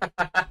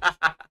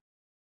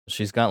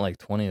 She's got like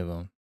 20 of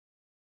them.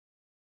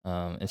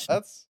 And That's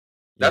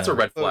That's a yeah,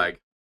 red flag.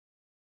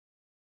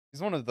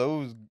 he's one of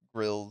those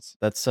grills.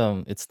 that's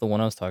it's the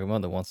one I was talking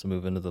about that wants to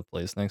move into the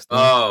place next door.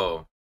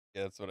 Oh.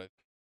 Yeah, that's what I.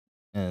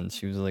 And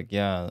she was like,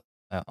 "Yeah,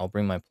 I'll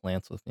bring my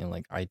plants with me. And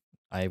like,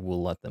 I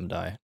will let them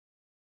die."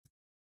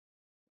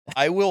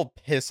 I will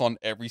piss on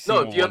every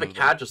single No, if you have one a of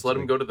them. cat, just let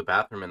It's him go to the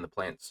bathroom and the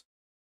plants.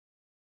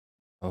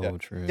 Oh, Yeah.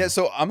 true. Yeah,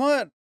 so I'm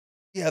not.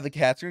 Yeah, the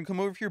cats are gonna come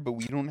over here, but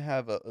we don't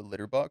have a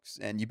litter box,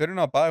 and you better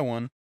not buy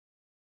one.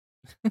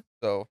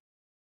 So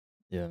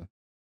Yeah, I'm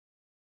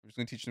just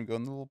gonna teach them to go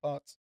in the little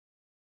pots.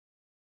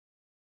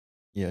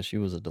 yeah, she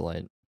was a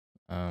delight.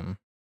 Sounds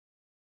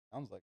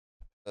like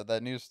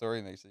that news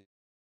story makes it.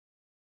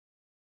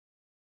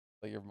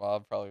 Like your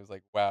mom probably was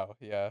like, "Wow,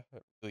 yeah, I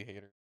really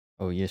hate her."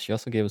 Oh yeah, she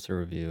also gave us a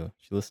review.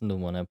 She listened to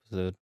one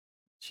episode.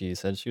 She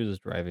said she was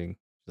just driving.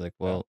 She's like,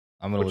 Yeah. "Well,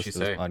 I'm gonna What'd she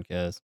listen to this say?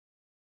 podcast."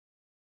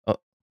 Oh,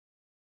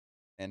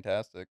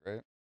 Fantastic,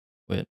 right?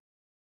 wait.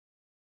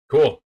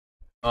 Cool.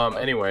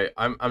 Anyway,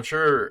 I'm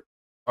sure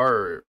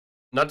our,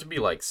 not to be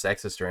like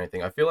sexist or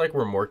anything, I feel like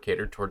we're more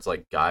catered towards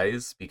like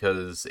guys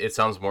because it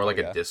sounds more like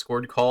yeah. a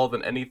Discord call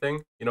than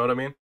anything. You know what I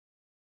mean?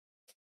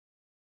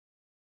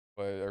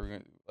 But are we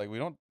gonna, like we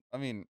don't? I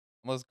mean,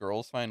 unless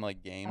girls find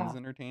like games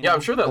entertaining. Yeah,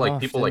 I'm sure that like Oh,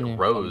 people like Finley.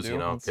 Rose, do? you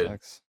know, That could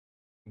sucks.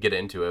 get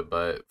into it,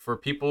 but for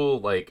people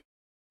like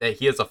that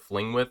he has a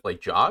fling with,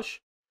 like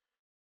Josh,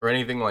 or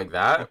anything like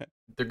that,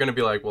 they're gonna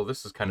be like, well,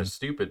 this is kind of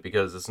stupid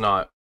because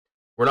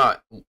we're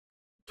not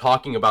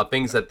talking about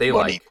things that they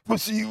Money, like.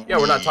 pussy. Yeah,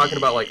 we're not talking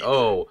about like,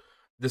 oh,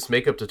 this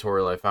makeup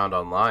tutorial I found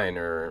online,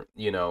 or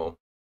you know,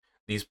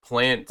 these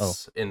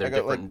plants in their I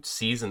got, like- different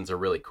seasons are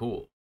really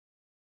cool.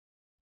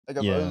 I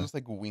got Yeah. just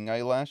like wing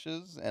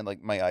eyelashes, and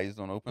like my eyes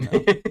don't open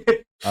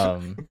now.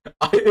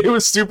 It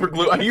was super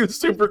glue. I used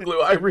super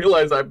glue. I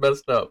realized I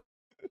messed up.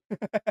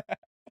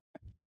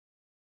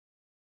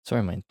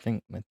 Sorry, my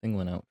thing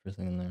went out for a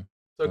second there.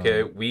 It's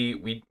okay.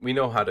 We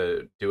know how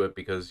to do it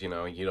because you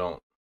know you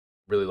don't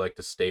really like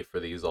to stay for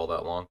these all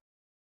that long.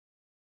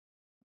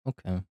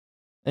 Okay.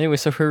 Anyway,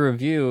 so her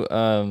review,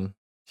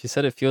 she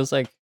said it feels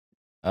like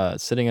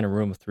sitting in a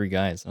room with 3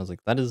 guys. And I was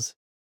like, that is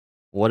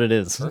what it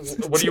is.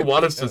 What do you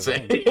want us to Yeah,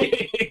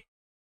 say?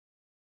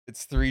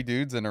 It's 3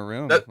 dudes in a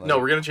room. No, like-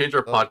 we're gonna change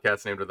our oh.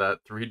 podcast name to that.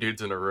 3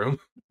 dudes in a room.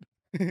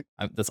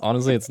 That's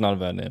honestly, it's not a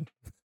bad name.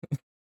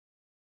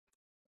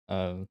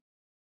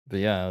 But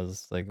yeah, I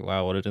was like,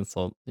 wow, what an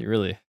insult! You're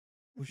really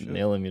Oh, shit.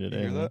 nailing me You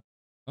today. hear man. that?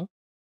 Huh?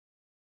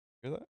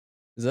 Hear that?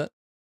 Is that?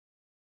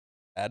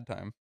 Ad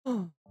time.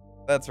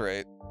 That's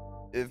right.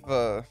 If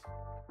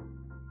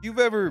you've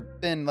ever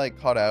been like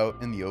caught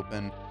out in the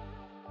open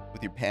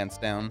with your pants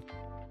down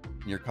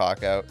and your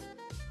cock out,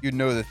 you'd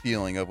know the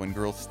feeling of when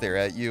girls stare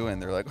at you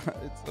and they're like,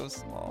 "It's so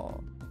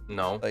small."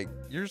 No. Like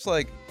you're just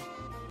like,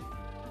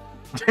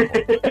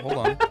 hold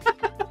on.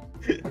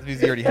 That's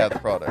because you already have the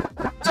product.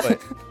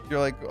 But you're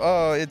like,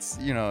 oh, it's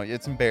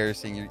it's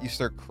embarrassing. You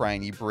start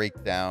crying, you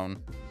break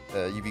down,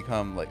 you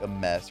become like a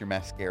mess. Your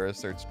mascara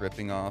starts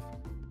dripping off.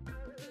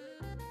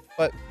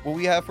 But what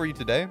we have for you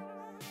today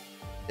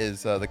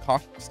is the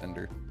cock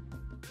extender.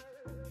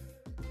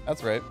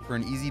 That's right. For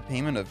an easy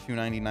payment of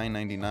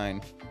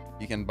 $299.99,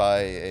 you can buy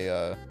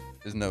a.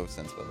 There's no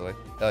cents, by the way.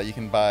 You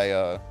can buy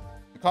a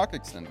cock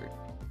extender.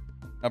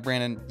 Now,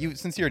 Brandon,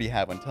 since you already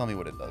have one, tell me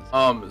what it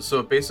does.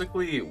 So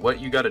basically, what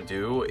you got to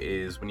do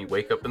is when you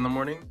wake up in the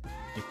morning,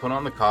 you put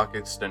on the cock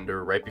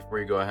extender right before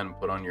you go ahead and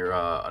put on your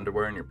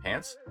underwear and your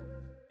pants,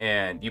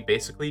 and you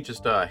basically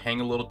just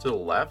hang a little to the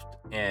left,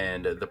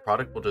 and the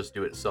product will just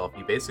do it itself.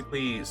 You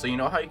basically, so you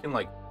know how you can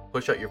like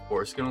push out your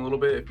foreskin a little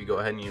bit if you go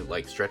ahead and you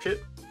like stretch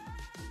it.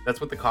 That's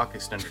what the cock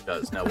extender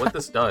does. Now, what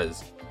this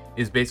does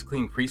is basically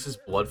increases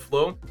blood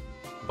flow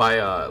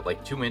by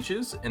like 2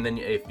 inches, and then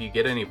if you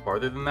get any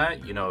farther than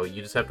that, you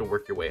just have to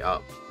work your way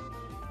up.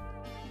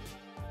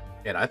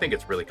 And I think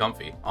it's really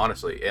comfy,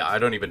 honestly. I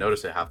don't even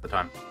notice it half the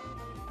time.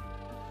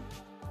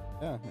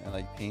 Yeah, and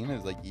like peeing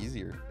is like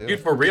easier too. Dude,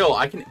 for real,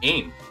 I can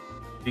aim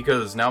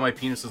because now my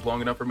penis is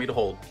long enough for me to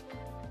hold.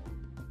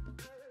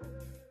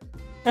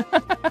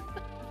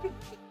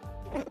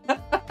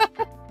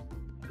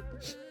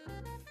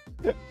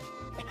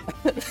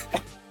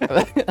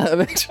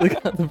 I've actually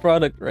got the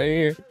product right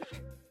here.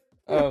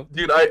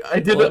 Dude, I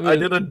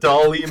did a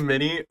Dolly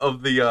mini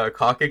of the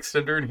cock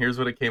extender, and here's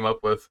what it came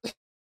up with.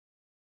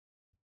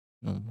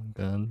 Oh my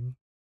god.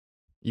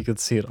 You could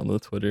see it on the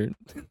Twitter.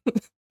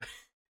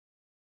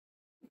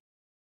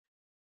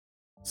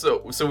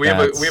 So we have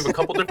a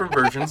couple different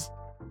versions.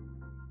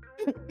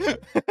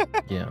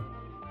 Yeah.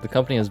 The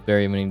company has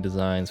very many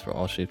designs for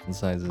all shapes and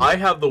sizes. I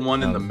have the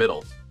one in the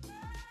middle.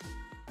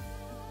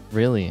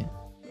 Really?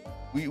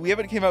 We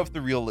haven't came out with the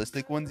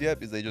realistic ones yet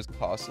because they just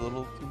cost a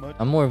little too much.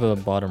 I'm more of a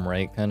bottom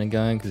right kind of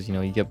guy because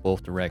you get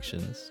both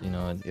directions. And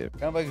Yeah,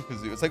 kind of like a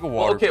kazoo. It's like a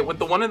water. Okay, with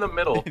the one in the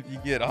middle. If you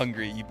get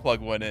hungry, you plug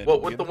one in. Well,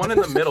 with the one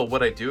in the middle,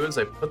 what I do is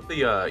I put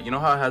the you know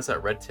how it has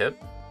that red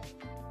tip?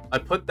 I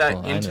put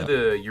that into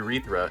the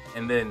urethra,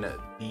 and then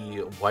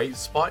the white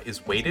spot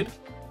is weighted.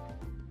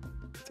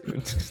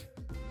 Dude.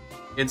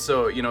 And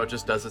so, it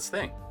just does its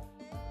thing.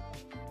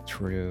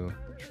 True.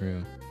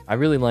 I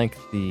really like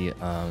the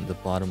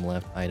bottom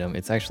left item.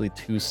 It's actually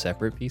 2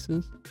 separate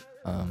pieces.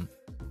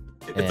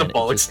 It's a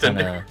ball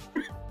extender.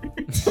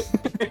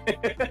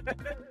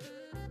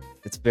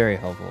 It's very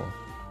helpful.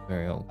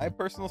 Very helpful. My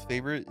personal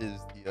favorite is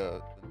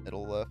the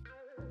middle left.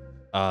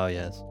 Oh,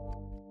 yes.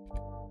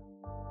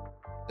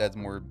 Adds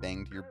more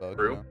bang to your butt.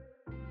 True.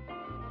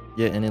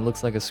 Yeah, and it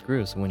looks like a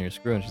screw. So when you're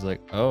screwing, she's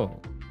like,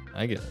 "Oh,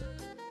 I get it."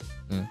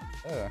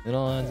 Yeah. It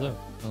all adds up.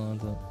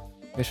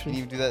 Can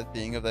you do that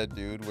thing of that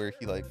dude where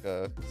he like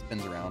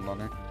spins around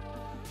on her?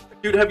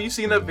 Dude, have you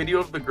seen that video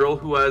of the girl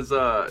who has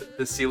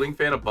the ceiling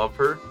fan above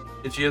her,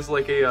 and she has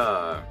like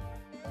a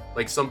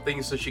like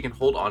something so she can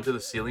hold onto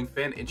the ceiling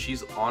fan, and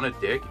she's on a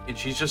dick, and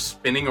she's just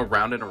spinning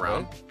around and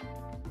around?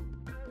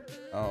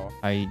 Oh.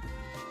 I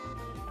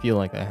feel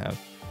like I have.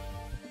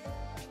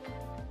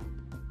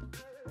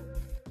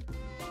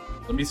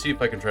 Let me see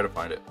if I can try to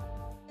find it.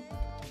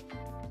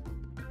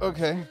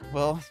 Okay,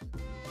 well,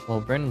 While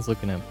Brandon's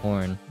looking at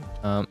porn,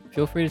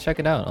 feel free to check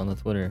it out on the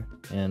Twitter.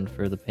 And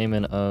for the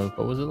payment of,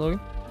 what was it, Logan?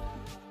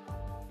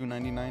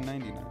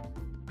 $299.99.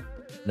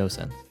 No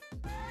cents.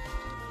 Thank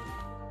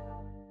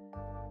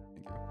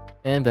you.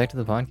 And back to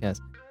the podcast.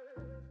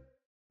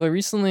 So I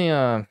recently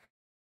found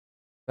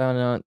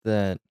out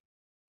that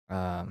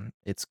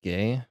it's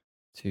gay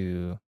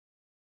to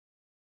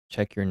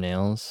check your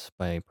nails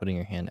by putting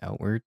your hand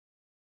outward.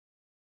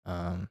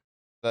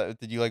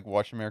 Did you like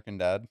watch American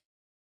Dad?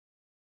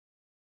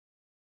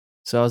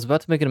 So I was about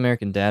to make an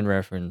American Dad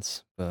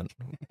reference, but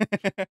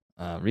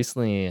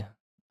recently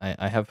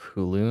I have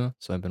Hulu,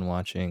 so I've been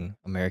watching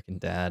American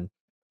Dad.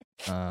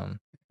 And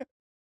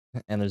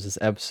there's this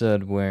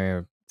episode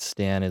where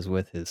Stan is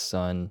with his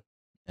son,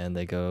 and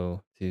they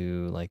go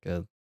to like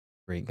a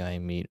great guy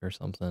meet or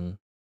something. And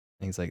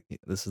he's like,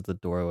 "This is the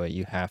doorway.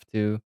 You have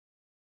to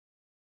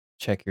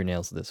check your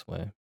nails this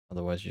way,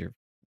 otherwise you're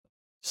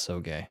so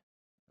gay."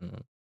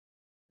 And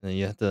then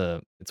you have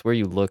to. It's where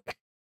you look.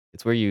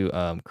 It's where you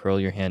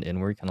curl your hand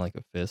inward, kind of like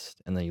a fist,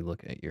 and then you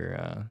look at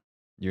your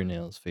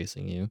nails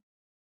facing you,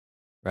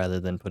 rather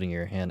than putting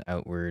your hand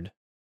outward,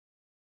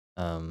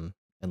 and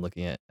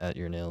looking at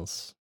your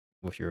nails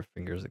with your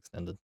fingers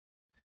extended.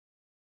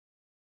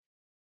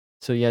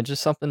 So yeah,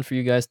 just something for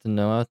you guys to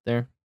know out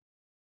there,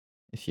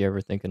 if you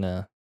ever thinking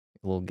a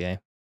little gay.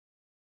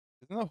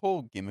 Isn't the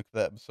whole gimmick of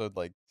that episode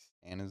like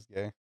Stan is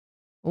gay?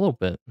 A little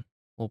bit. A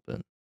little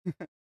bit.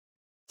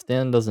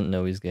 Stan doesn't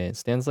know he's gay.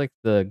 Stan's like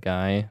the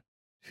guy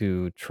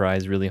who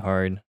tries really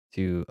hard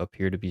to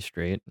appear to be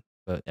straight,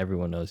 but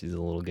everyone knows he's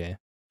a little gay.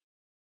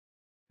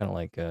 Kind of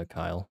like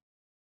Kyle.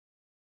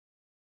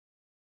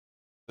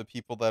 The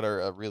people that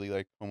are really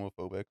like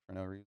homophobic for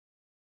no reason.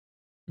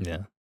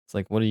 Yeah. It's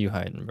like, what are you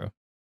hiding, bro?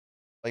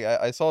 Like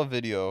I saw a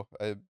video,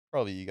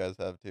 probably you guys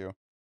have too,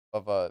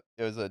 of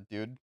it was a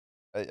dude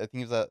I think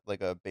he was at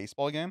like a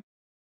baseball game,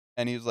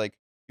 and he was like,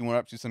 he went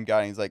up to some guy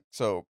and he's like,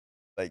 so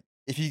like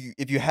if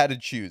you had to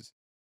choose,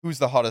 who's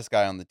the hottest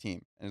guy on the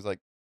team? And he's like,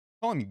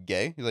 calling me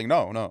gay? He's like,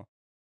 no, no,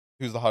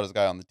 who's the hottest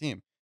guy on the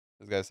team?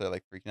 This guy said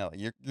like freaking out, like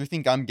you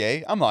think I'm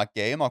gay? I'm not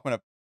gay. I'm not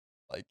gonna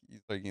like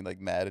he's getting like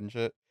mad and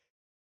shit.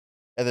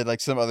 And then like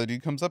some other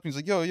dude comes up and he's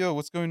like, yo,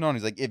 what's going on?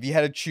 He's like, if you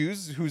had to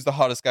choose, who's the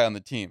hottest guy on the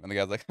team? And the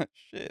guy's like,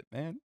 shit,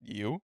 man,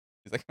 you.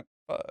 He's like,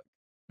 fuck.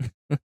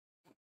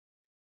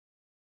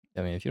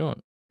 I mean, if you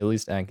don't at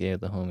least act gay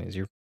at the homies,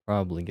 you're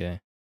probably gay.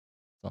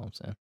 That's all I'm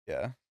saying.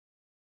 Yeah.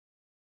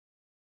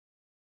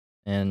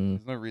 And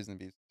There's no reason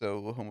to be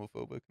so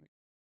homophobic.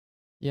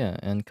 yeah,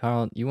 and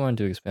Kyle, you wanted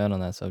to expand on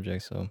that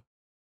subject, so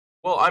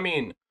Well, I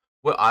mean,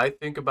 what I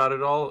think about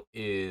it all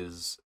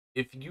is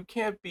if you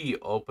can't be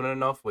open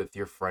enough with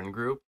your friend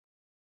group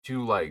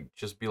to like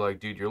just be like,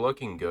 dude, you're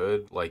looking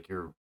good, like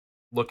you're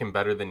looking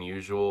better than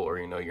usual, or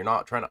you're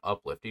not trying to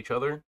uplift each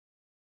other.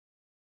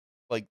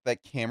 Like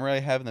that camera I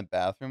have in the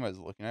bathroom I was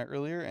looking at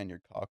earlier, and your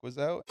cock was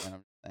out, and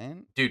I'm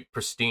saying, Dude,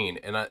 pristine,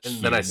 and then I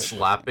cute. like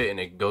slap it and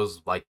it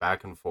goes like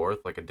back and forth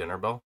like a dinner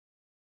bell.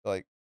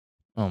 like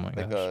Oh my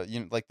gosh.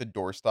 like the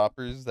door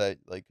stoppers that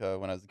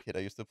when I was a kid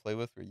I used to play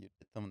with, where you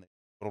hit them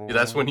and Dude,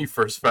 that's when you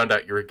first found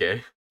out you were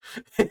gay.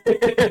 they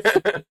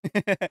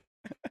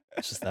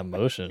It's just that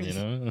motion, you you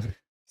know?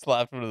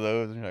 slap one of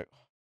those, and you're like,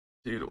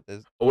 Dude,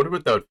 this I wonder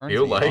what that would turns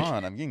feel me like.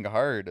 on. I'm getting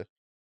hard.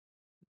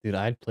 Dude,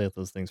 I'd play with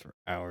those things for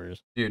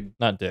hours. Dude,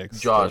 Not dicks,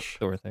 but Josh,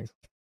 door things.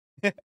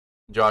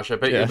 Josh, I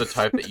bet you're Yeah. the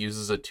type that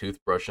uses a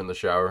toothbrush in the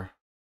shower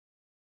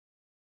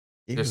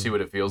to see Ew. what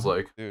it feels What?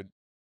 like. Dude,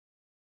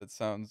 that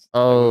sounds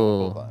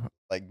hold Oh. on.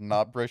 Like,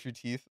 not brush your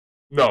teeth?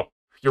 No,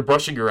 you're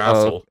brushing your Oh.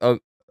 asshole. Oh.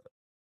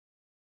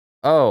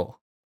 Oh.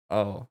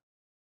 Oh.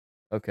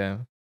 Okay.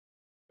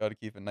 Gotta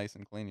keep it nice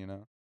and clean, you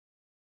know?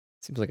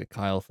 Seems like a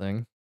Kyle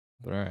thing,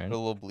 but Put a alright.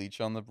 little bleach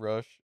on the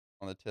brush,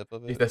 on the tip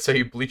of it. That's how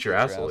you bleach your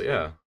Bleach your asshole, asshole.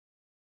 yeah.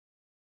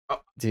 Oh, I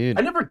Dude,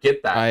 never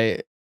get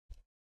that.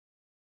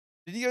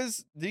 Did you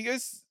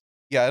guys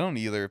yeah, I don't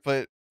either,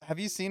 but have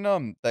you seen,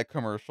 that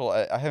commercial?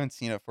 I haven't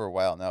seen it for a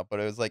while now, but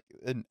it was like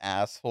an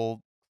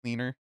asshole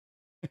cleaner.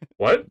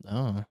 What?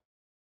 no.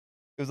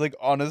 It was, like,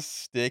 on a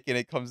stick, and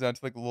it comes down to,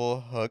 like, a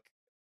little hook,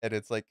 and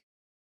it's, like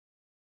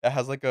it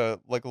has, like a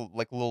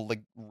little,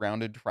 like,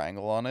 rounded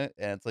triangle on it,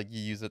 and it's, like, you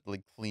use it to,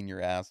 like, clean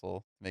your asshole,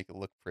 to make it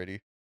look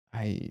pretty.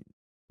 I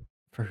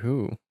for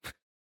who?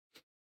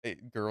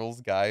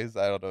 Girls, guys,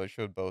 I don't know, it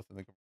showed both in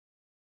the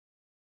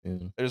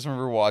Dude. I just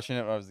remember watching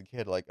it when I was a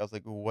kid, like, I was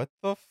like, "What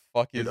the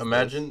fuck Dude, is this?"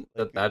 imagine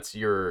that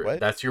Like, what?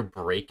 that's your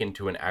break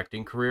into an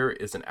acting career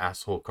is an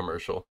asshole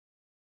commercial.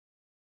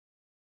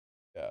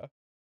 Yeah.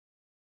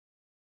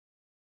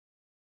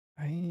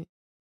 I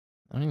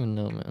I don't even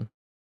know, man.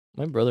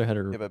 My brother had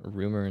Yeah, but a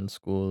rumor in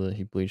school that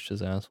he bleached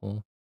his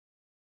asshole.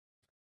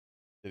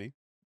 did he?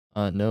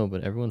 No,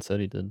 but everyone said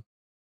he did.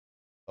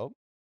 Oh.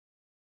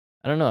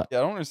 I don't know. Yeah,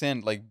 I don't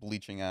understand, like,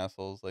 bleaching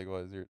assholes, like,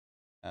 what, is your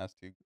ass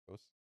too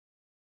gross?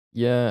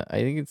 Yeah,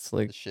 I think it's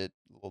like The shit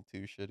a little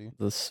too shitty?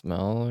 the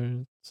smell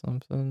or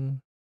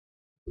something.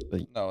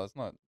 But No, that's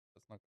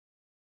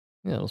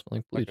yeah, it'll smell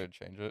like not bleach. gonna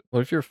change it.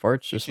 What if your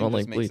farts just smell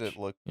Bleaching just like makes it bleach?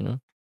 look You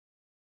know?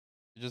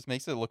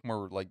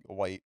 more, like,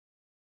 white,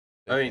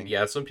 I I mean, think.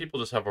 yeah, some people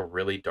just have a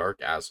really dark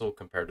asshole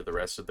compared to the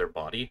rest of their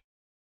body.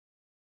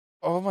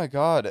 Oh my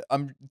god,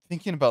 I'm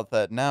thinking about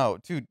that now.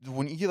 Dude,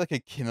 when you get, like, a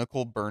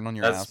chemical burn on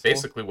your That's asshole,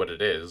 basically what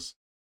it is.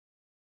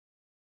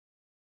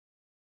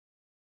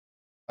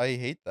 I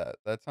hate that.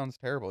 That sounds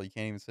terrible. You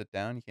can't even sit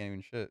down, you can't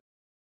even shit.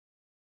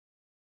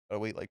 Gotta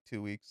wait, like,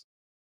 2 weeks.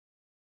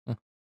 Huh.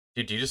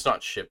 Dude, do you just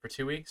not shit for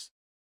 2 weeks?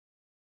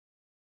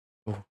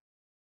 Ooh.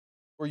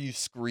 Or you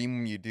scream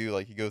when you do,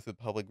 like, you go to the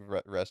public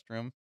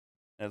restroom,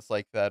 and it's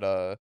like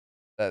that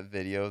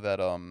video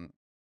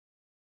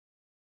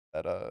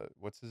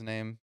what's his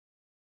name?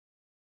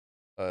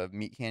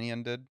 Meat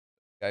Canyon did,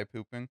 guy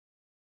pooping,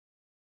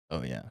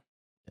 Oh yeah.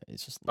 Yeah,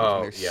 he's just and losing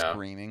Oh, they're it. yeah.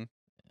 screaming.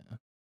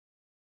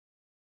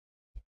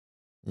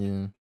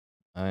 Yeah.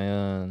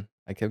 Yeah.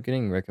 I kept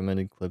getting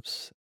recommended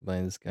clips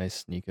by this guy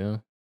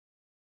Sneeko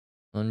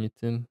on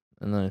YouTube,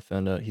 and then I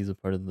found out he's a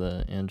part of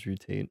the Andrew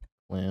Tate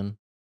clan.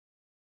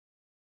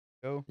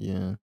 Go,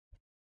 Yeah.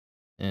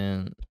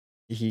 And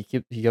he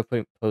kept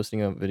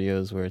posting up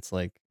videos where it's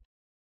like,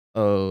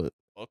 oh,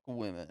 fuck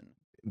women.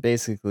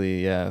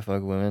 basically, yeah,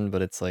 fuck women,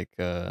 but it's like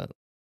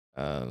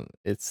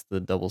it's the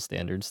double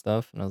standard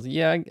stuff. And I was like,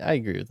 yeah, I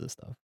agree with this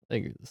stuff. I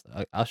agree with this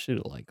stuff. I'll shoot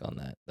a like on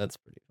that. That's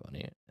pretty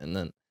funny. And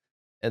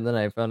then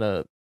I found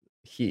out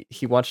he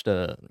watched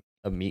a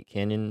Meat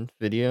Canyon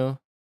video.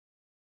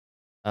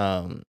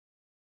 Um,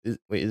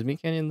 is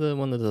Meat Canyon the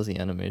one that does the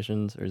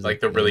animations, or is Like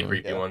it the the other really one?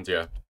 creepy Yeah, ones,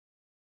 yeah.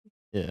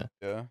 Yeah.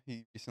 yeah,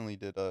 he recently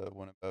did,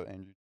 one about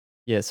Andrew.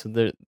 Yeah, so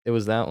there it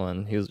was that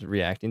one. He was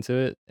reacting to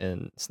it,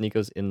 and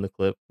Sneako's in the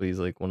clip, but he's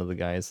like one of the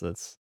guys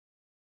that's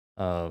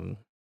um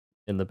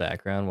in the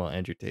background while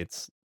Andrew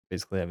Tate's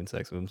basically having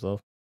sex with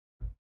himself.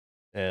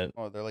 And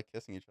Oh, they're, like,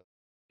 kissing each other.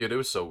 Dude, it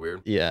was so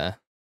weird. yeah,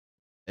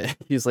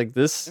 he's like, It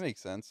this makes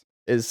sense.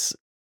 is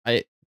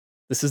I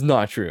This is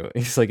not true.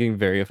 He's like getting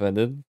very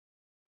offended.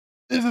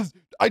 This is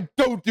I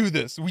don't do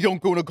this. We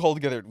don't go on a call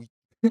together. We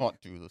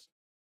can't do this.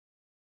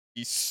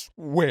 We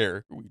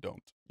swear we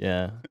don't.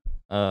 Yeah.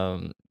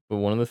 But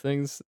one of the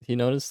things he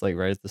noticed, like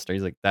right at the start,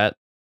 he's like, that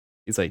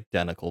is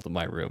identical to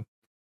my room.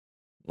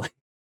 Like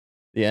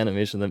the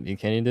animation that me and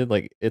Kenny did,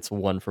 like it's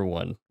one for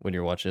one when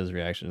you're watching his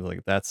reaction.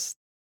 Like that's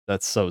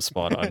so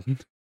spot on.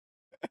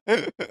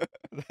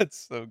 That's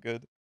so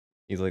good.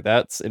 He's like,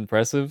 that's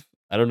impressive.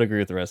 I don't agree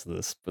with the rest of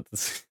this, but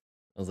this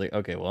I was like,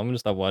 okay, well I'm gonna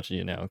stop watching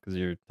you now because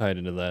you're tied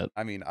into that.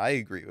 I mean, I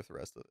agree with the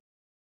rest of it,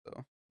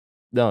 so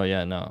No,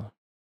 yeah, no.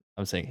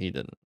 I'm saying he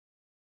didn't.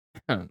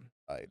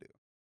 I do.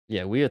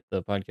 Yeah, we at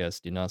the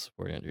podcast do not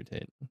support Andrew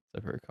Tate,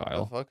 except for Oh,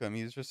 Kyle. fuck him.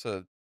 He's just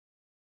a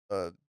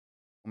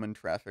woman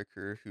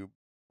trafficker who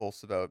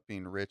boasts about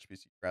being rich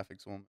because he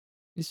traffics women.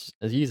 He's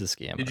a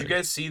scam Did you artist.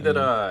 guys see I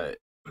that?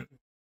 mean,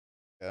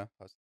 Yeah.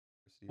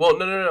 Well,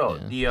 no.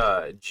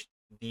 yeah.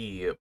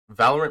 The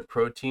Valorant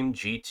Pro Team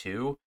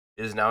G2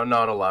 is now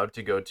not allowed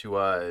to go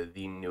to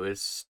the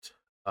newest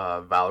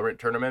Valorant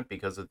tournament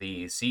because of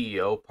the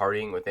CEO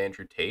partying with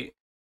Andrew Tate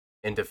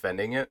and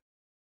defending it.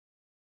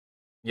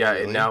 Yeah, and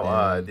Really? now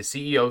Damn. the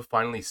CEO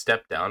finally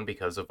stepped down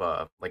because of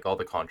like all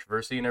the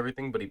controversy and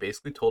everything, but he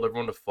basically told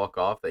everyone to fuck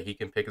off, that he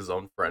can pick his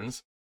own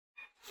friends.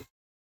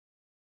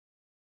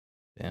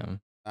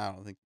 Damn. I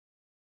don't think.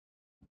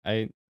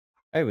 I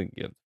I think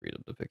you have the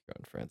freedom to pick your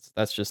own friends.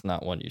 That's just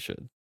not one you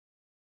should.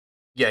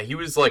 Yeah, he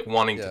was like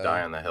wanting to die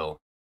Yeah. on the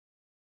hill.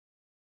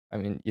 I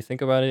mean, you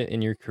think about it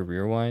in your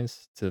career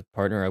wise, to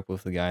partner up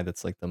with the guy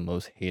that's like the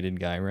most hated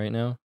guy right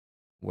now,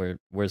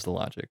 where's the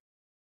logic?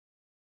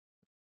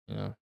 You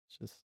know, it's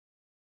just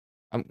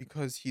I'm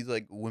Because he's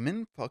like,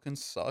 women fucking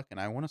suck, and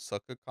I want to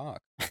suck a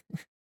cock.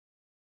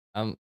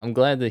 I'm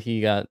glad that he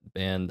got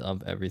banned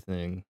of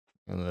everything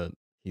and that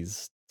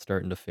he's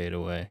starting to fade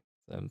away.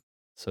 I'm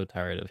so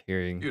tired of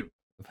hearing Dude,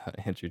 about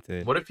Andrew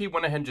Tate. what if he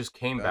went ahead and just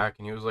came Yeah. back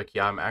and he was like,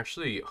 "Yeah, I'm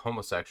actually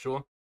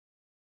homosexual."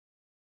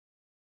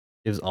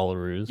 Gives all a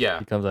ruse. Yeah,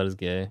 He comes out as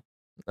gay.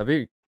 That'd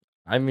be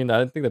I mean, I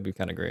think that'd be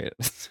kinda great.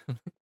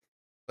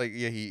 Like,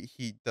 yeah,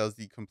 he does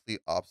the complete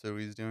opposite of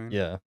what he's doing.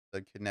 Yeah.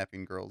 Like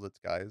kidnapping girls, it's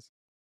guys.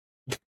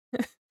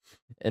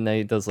 And now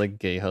he does, like,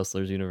 Gay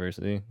Hustlers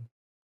University.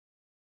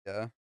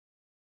 Yeah.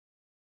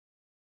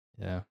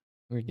 Yeah.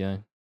 Weird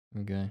guy.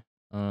 Weird guy.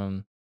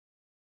 Um,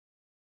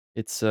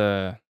 it's,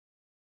 uh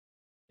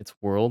it's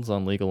Worlds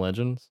on League of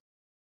Legends,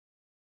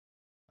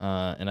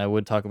 and I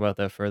would talk about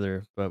that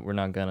further, but we're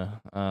not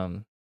gonna.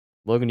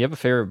 Logan, you have a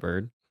favorite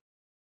bird?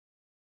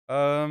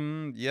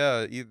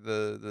 Yeah,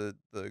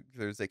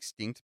 there's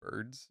extinct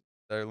birds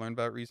that I learned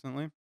about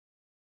recently.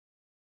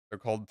 They're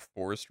called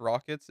forest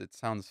rockets. It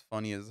sounds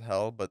funny as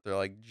hell, but they're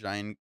like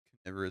giant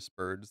carnivorous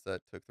birds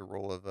that took the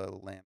role of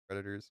land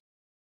predators.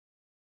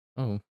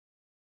 Oh.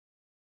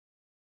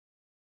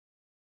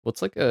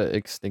 What's, like, a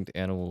extinct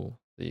animal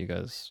that you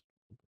guys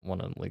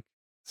wanna, like,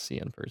 see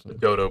in the person?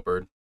 dodo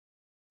bird.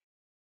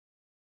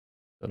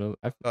 Dodo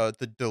I've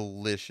The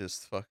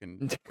delicious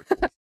fucking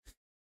turquoise.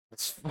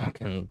 It's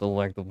fucking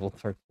delectable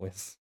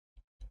turquoise.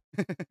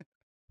 I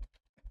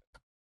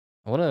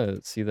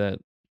wanna see that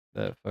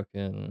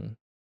fucking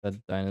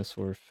that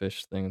dinosaur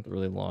fish thing with the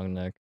really long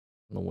neck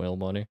and the whale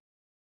body.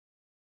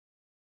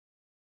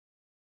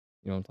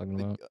 You know what I'm talking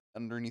Like about?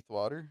 underneath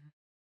water,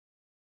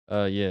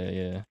 Yeah,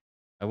 yeah.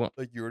 I want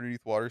like you're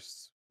underneath water,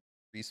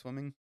 free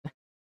swimming.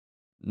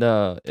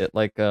 no, it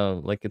like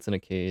it's in a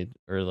cage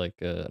or like,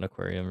 an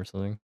aquarium or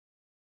something.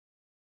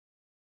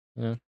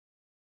 Yeah, I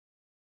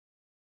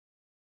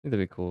think that'd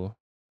be cool.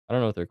 I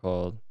don't know what they're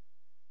called,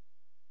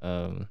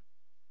 um,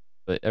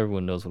 but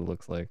everyone knows what it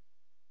looks like.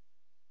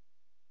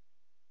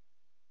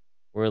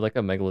 Or like a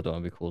megalodon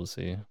would be cool to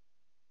see.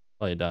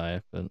 Probably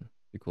die, but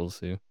be cool to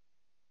see.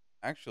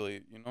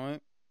 Actually, you know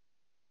what?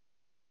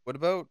 What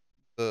about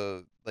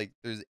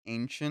there's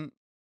ancient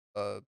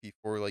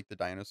before like the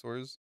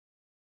dinosaurs.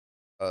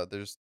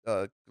 There's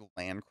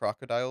land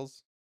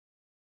crocodiles,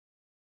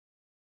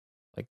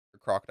 Like, or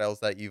crocodiles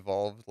that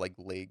evolved like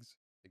legs,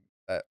 like,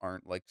 that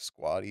aren't like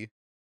squatty.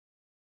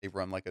 They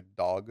run like a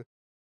dog. I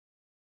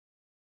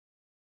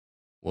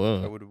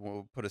whoa.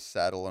 would put a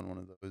saddle on one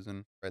of those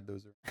and ride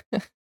those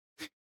around.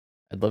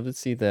 I'd love to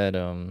see that,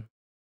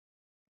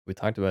 we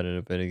talked about it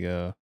a bit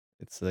ago.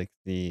 It's like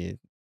the,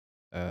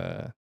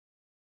 uh,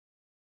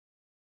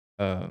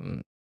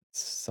 um,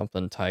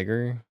 something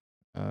tiger.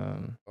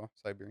 Um, Oh,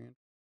 Siberian.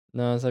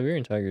 no,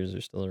 Siberian tigers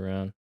are still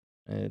around.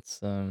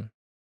 It's, I don't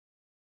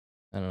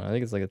know, I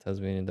think it's like a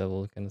Tasmanian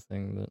devil kind of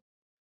thing,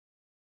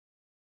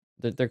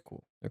 but they're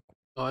cool. They're cool.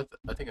 Oh,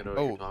 I think I know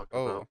what you're Oh, talking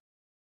oh,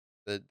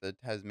 about. the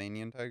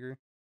Tasmanian tiger.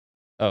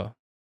 Oh,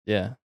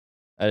 yeah.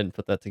 I didn't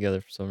put that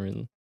together for some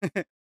reason.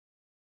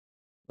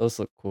 Those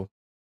look cool.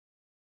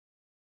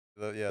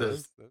 Yeah, The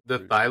those the are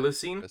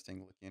thylacine. interesting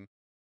looking.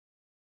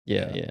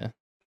 Yeah, Yeah, yeah.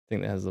 I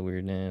think that has a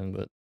weird name,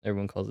 but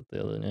everyone calls it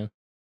the other name.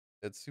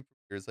 it's super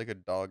weird. It's like a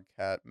dog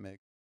cat mix.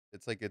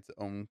 It's like its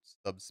own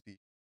subspecies.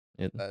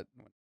 It's That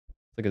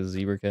like a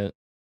zebra cat.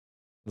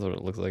 That's what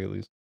it looks like at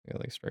least. Got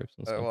like stripes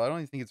and stuff. well, I don't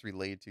even think it's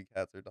related to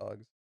cats or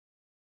dogs.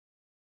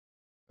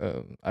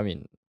 I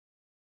mean,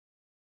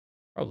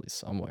 probably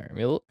somewhere. I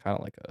mean, it looked kind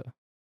of like a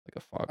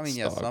I mean, fox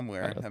yeah, dog kind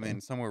somewhere. of I thing.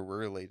 mean, somewhere we're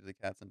related to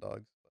cats and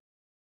dogs.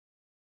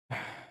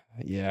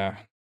 Yeah,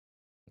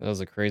 that was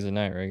a crazy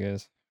night, right,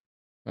 guys?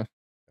 Am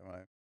I?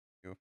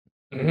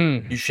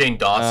 You You Shane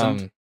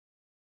Dawson?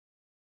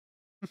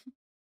 um,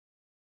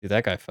 dude,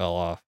 that guy fell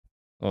off.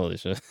 Holy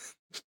shit!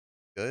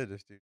 good,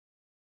 dude.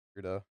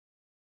 Weirdo.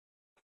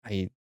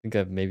 I think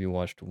I've maybe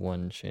watched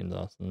one Shane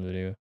Dawson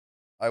video.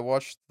 I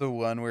watched the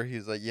one where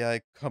he's like, "Yeah,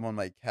 I come on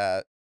my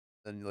cat,"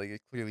 and like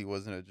it clearly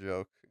wasn't a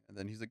joke. And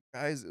then he's like,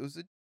 "Guys, it was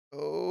a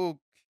joke,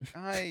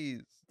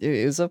 guys." Dude,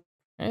 it was a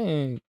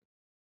prank.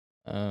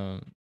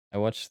 I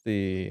watched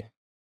the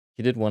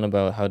he did one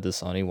about how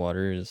Dasani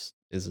water is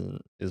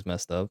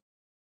messed up,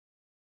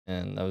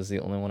 and that was the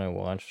only one I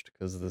watched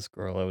because this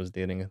girl I was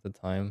dating at the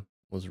time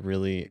was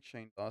really, Like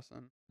Shane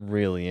Dawson,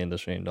 really into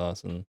Shane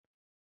Dawson,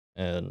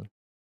 and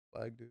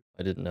flag dude.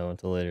 I didn't know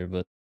until later,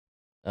 but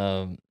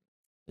um,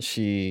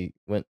 she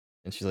went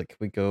and she's like, "Can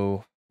we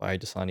go buy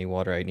Dasani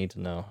water? I need to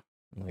know."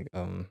 I'm like,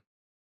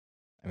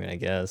 I mean, I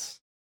guess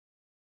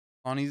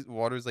Honey's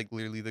water is like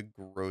literally the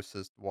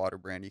grossest water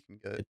brand you can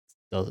get. it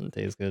doesn't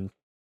taste good.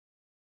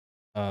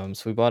 So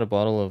we bought a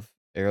bottle of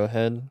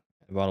Arrowhead,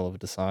 a bottle of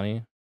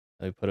Dasani.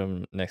 I put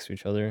them next to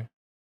each other,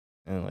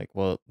 and like,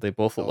 well, they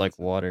both look like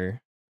Balancing.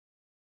 water,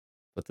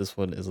 but this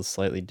one is a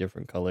slightly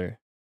different color.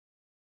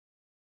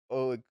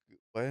 Oh, like,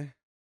 what?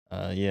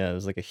 Yeah, it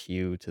was like a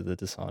hue to the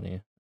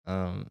Dasani.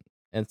 And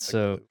Like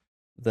so blue.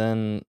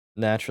 then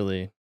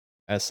naturally,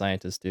 as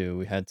scientists do,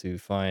 we had to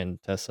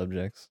find test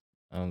subjects.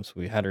 So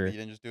we had But her. you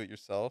didn't just do it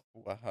yourself?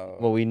 Well,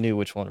 Wow. we knew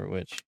which one were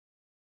which.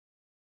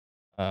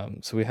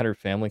 So we had her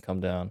family come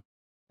down,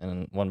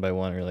 and one by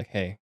one, we were like,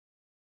 "Hey,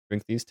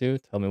 drink these two.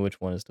 Tell me which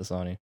one is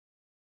Dasani."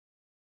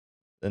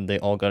 And they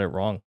all got it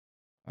wrong.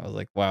 I was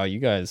like, "Wow, you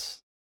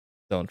guys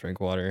don't drink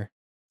water."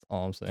 That's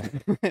all I'm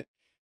saying.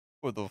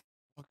 What the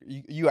fuck?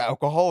 You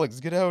alcoholics,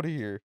 get out of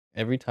here.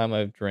 Every time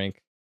I've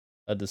drank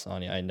a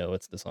Dasani, I know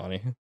it's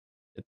Dasani.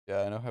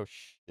 Yeah, I know how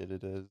shit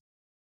it is.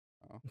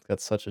 Oh, It's got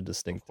such a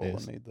distinct Coca-Cola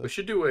taste. made We this.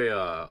 should do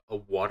a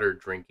water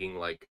drinking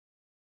like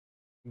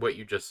what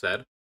you just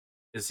said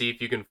and see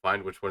if you can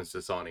find which one's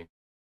Dasani.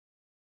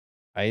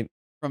 I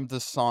From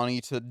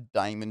Dasani to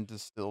Diamond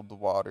distilled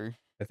water.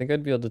 I think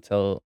I'd be able to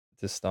tell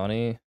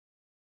Dasani,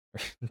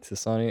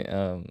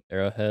 Dasani,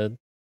 Arrowhead,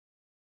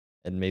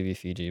 and maybe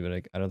Fiji, but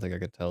I don't think I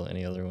could tell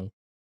any other one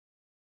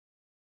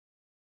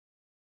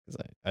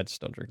because I just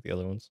don't drink the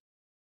other ones.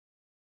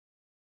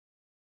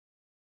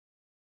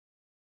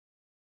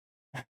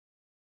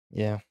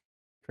 Yeah,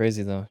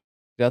 crazy though.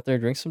 Get out there,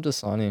 drink some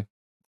Dasani,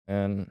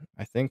 and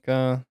I think it's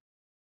a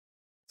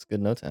good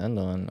note to end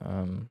on.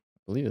 I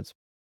believe it's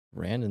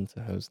Brandon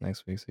to host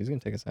next week, so he's gonna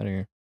take us out of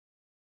here.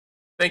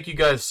 Thank you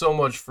guys so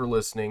much for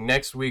listening.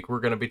 Next week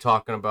we're going to be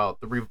talking about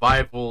the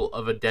revival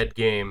of a dead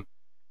game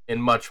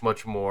and much,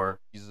 much more.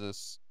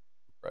 Jesus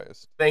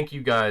Christ. Thank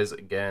you guys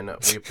again.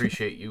 We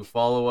appreciate you.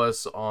 Follow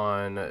us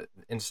on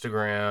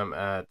Instagram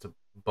at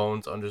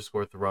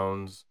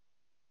bones_thrones.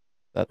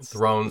 That's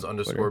Thrones the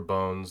underscore Twitter.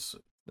 bones.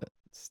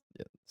 That's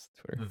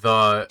Twitter.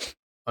 The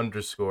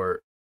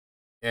underscore.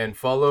 And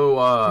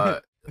follow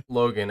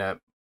Logan at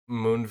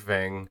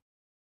Moonfang.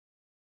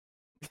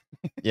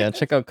 Yeah,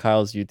 check out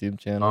Kyle's YouTube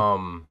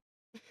channel.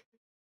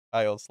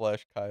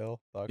 Kyle/Kyle.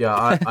 Yeah,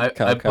 I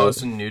Kyle.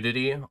 post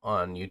nudity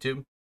on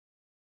YouTube.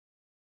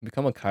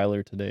 Become a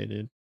Kyler today,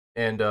 dude.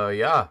 And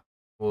yeah,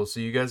 we'll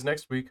see you guys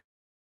next week.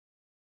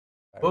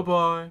 Kyle.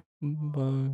 Bye-bye. Bye.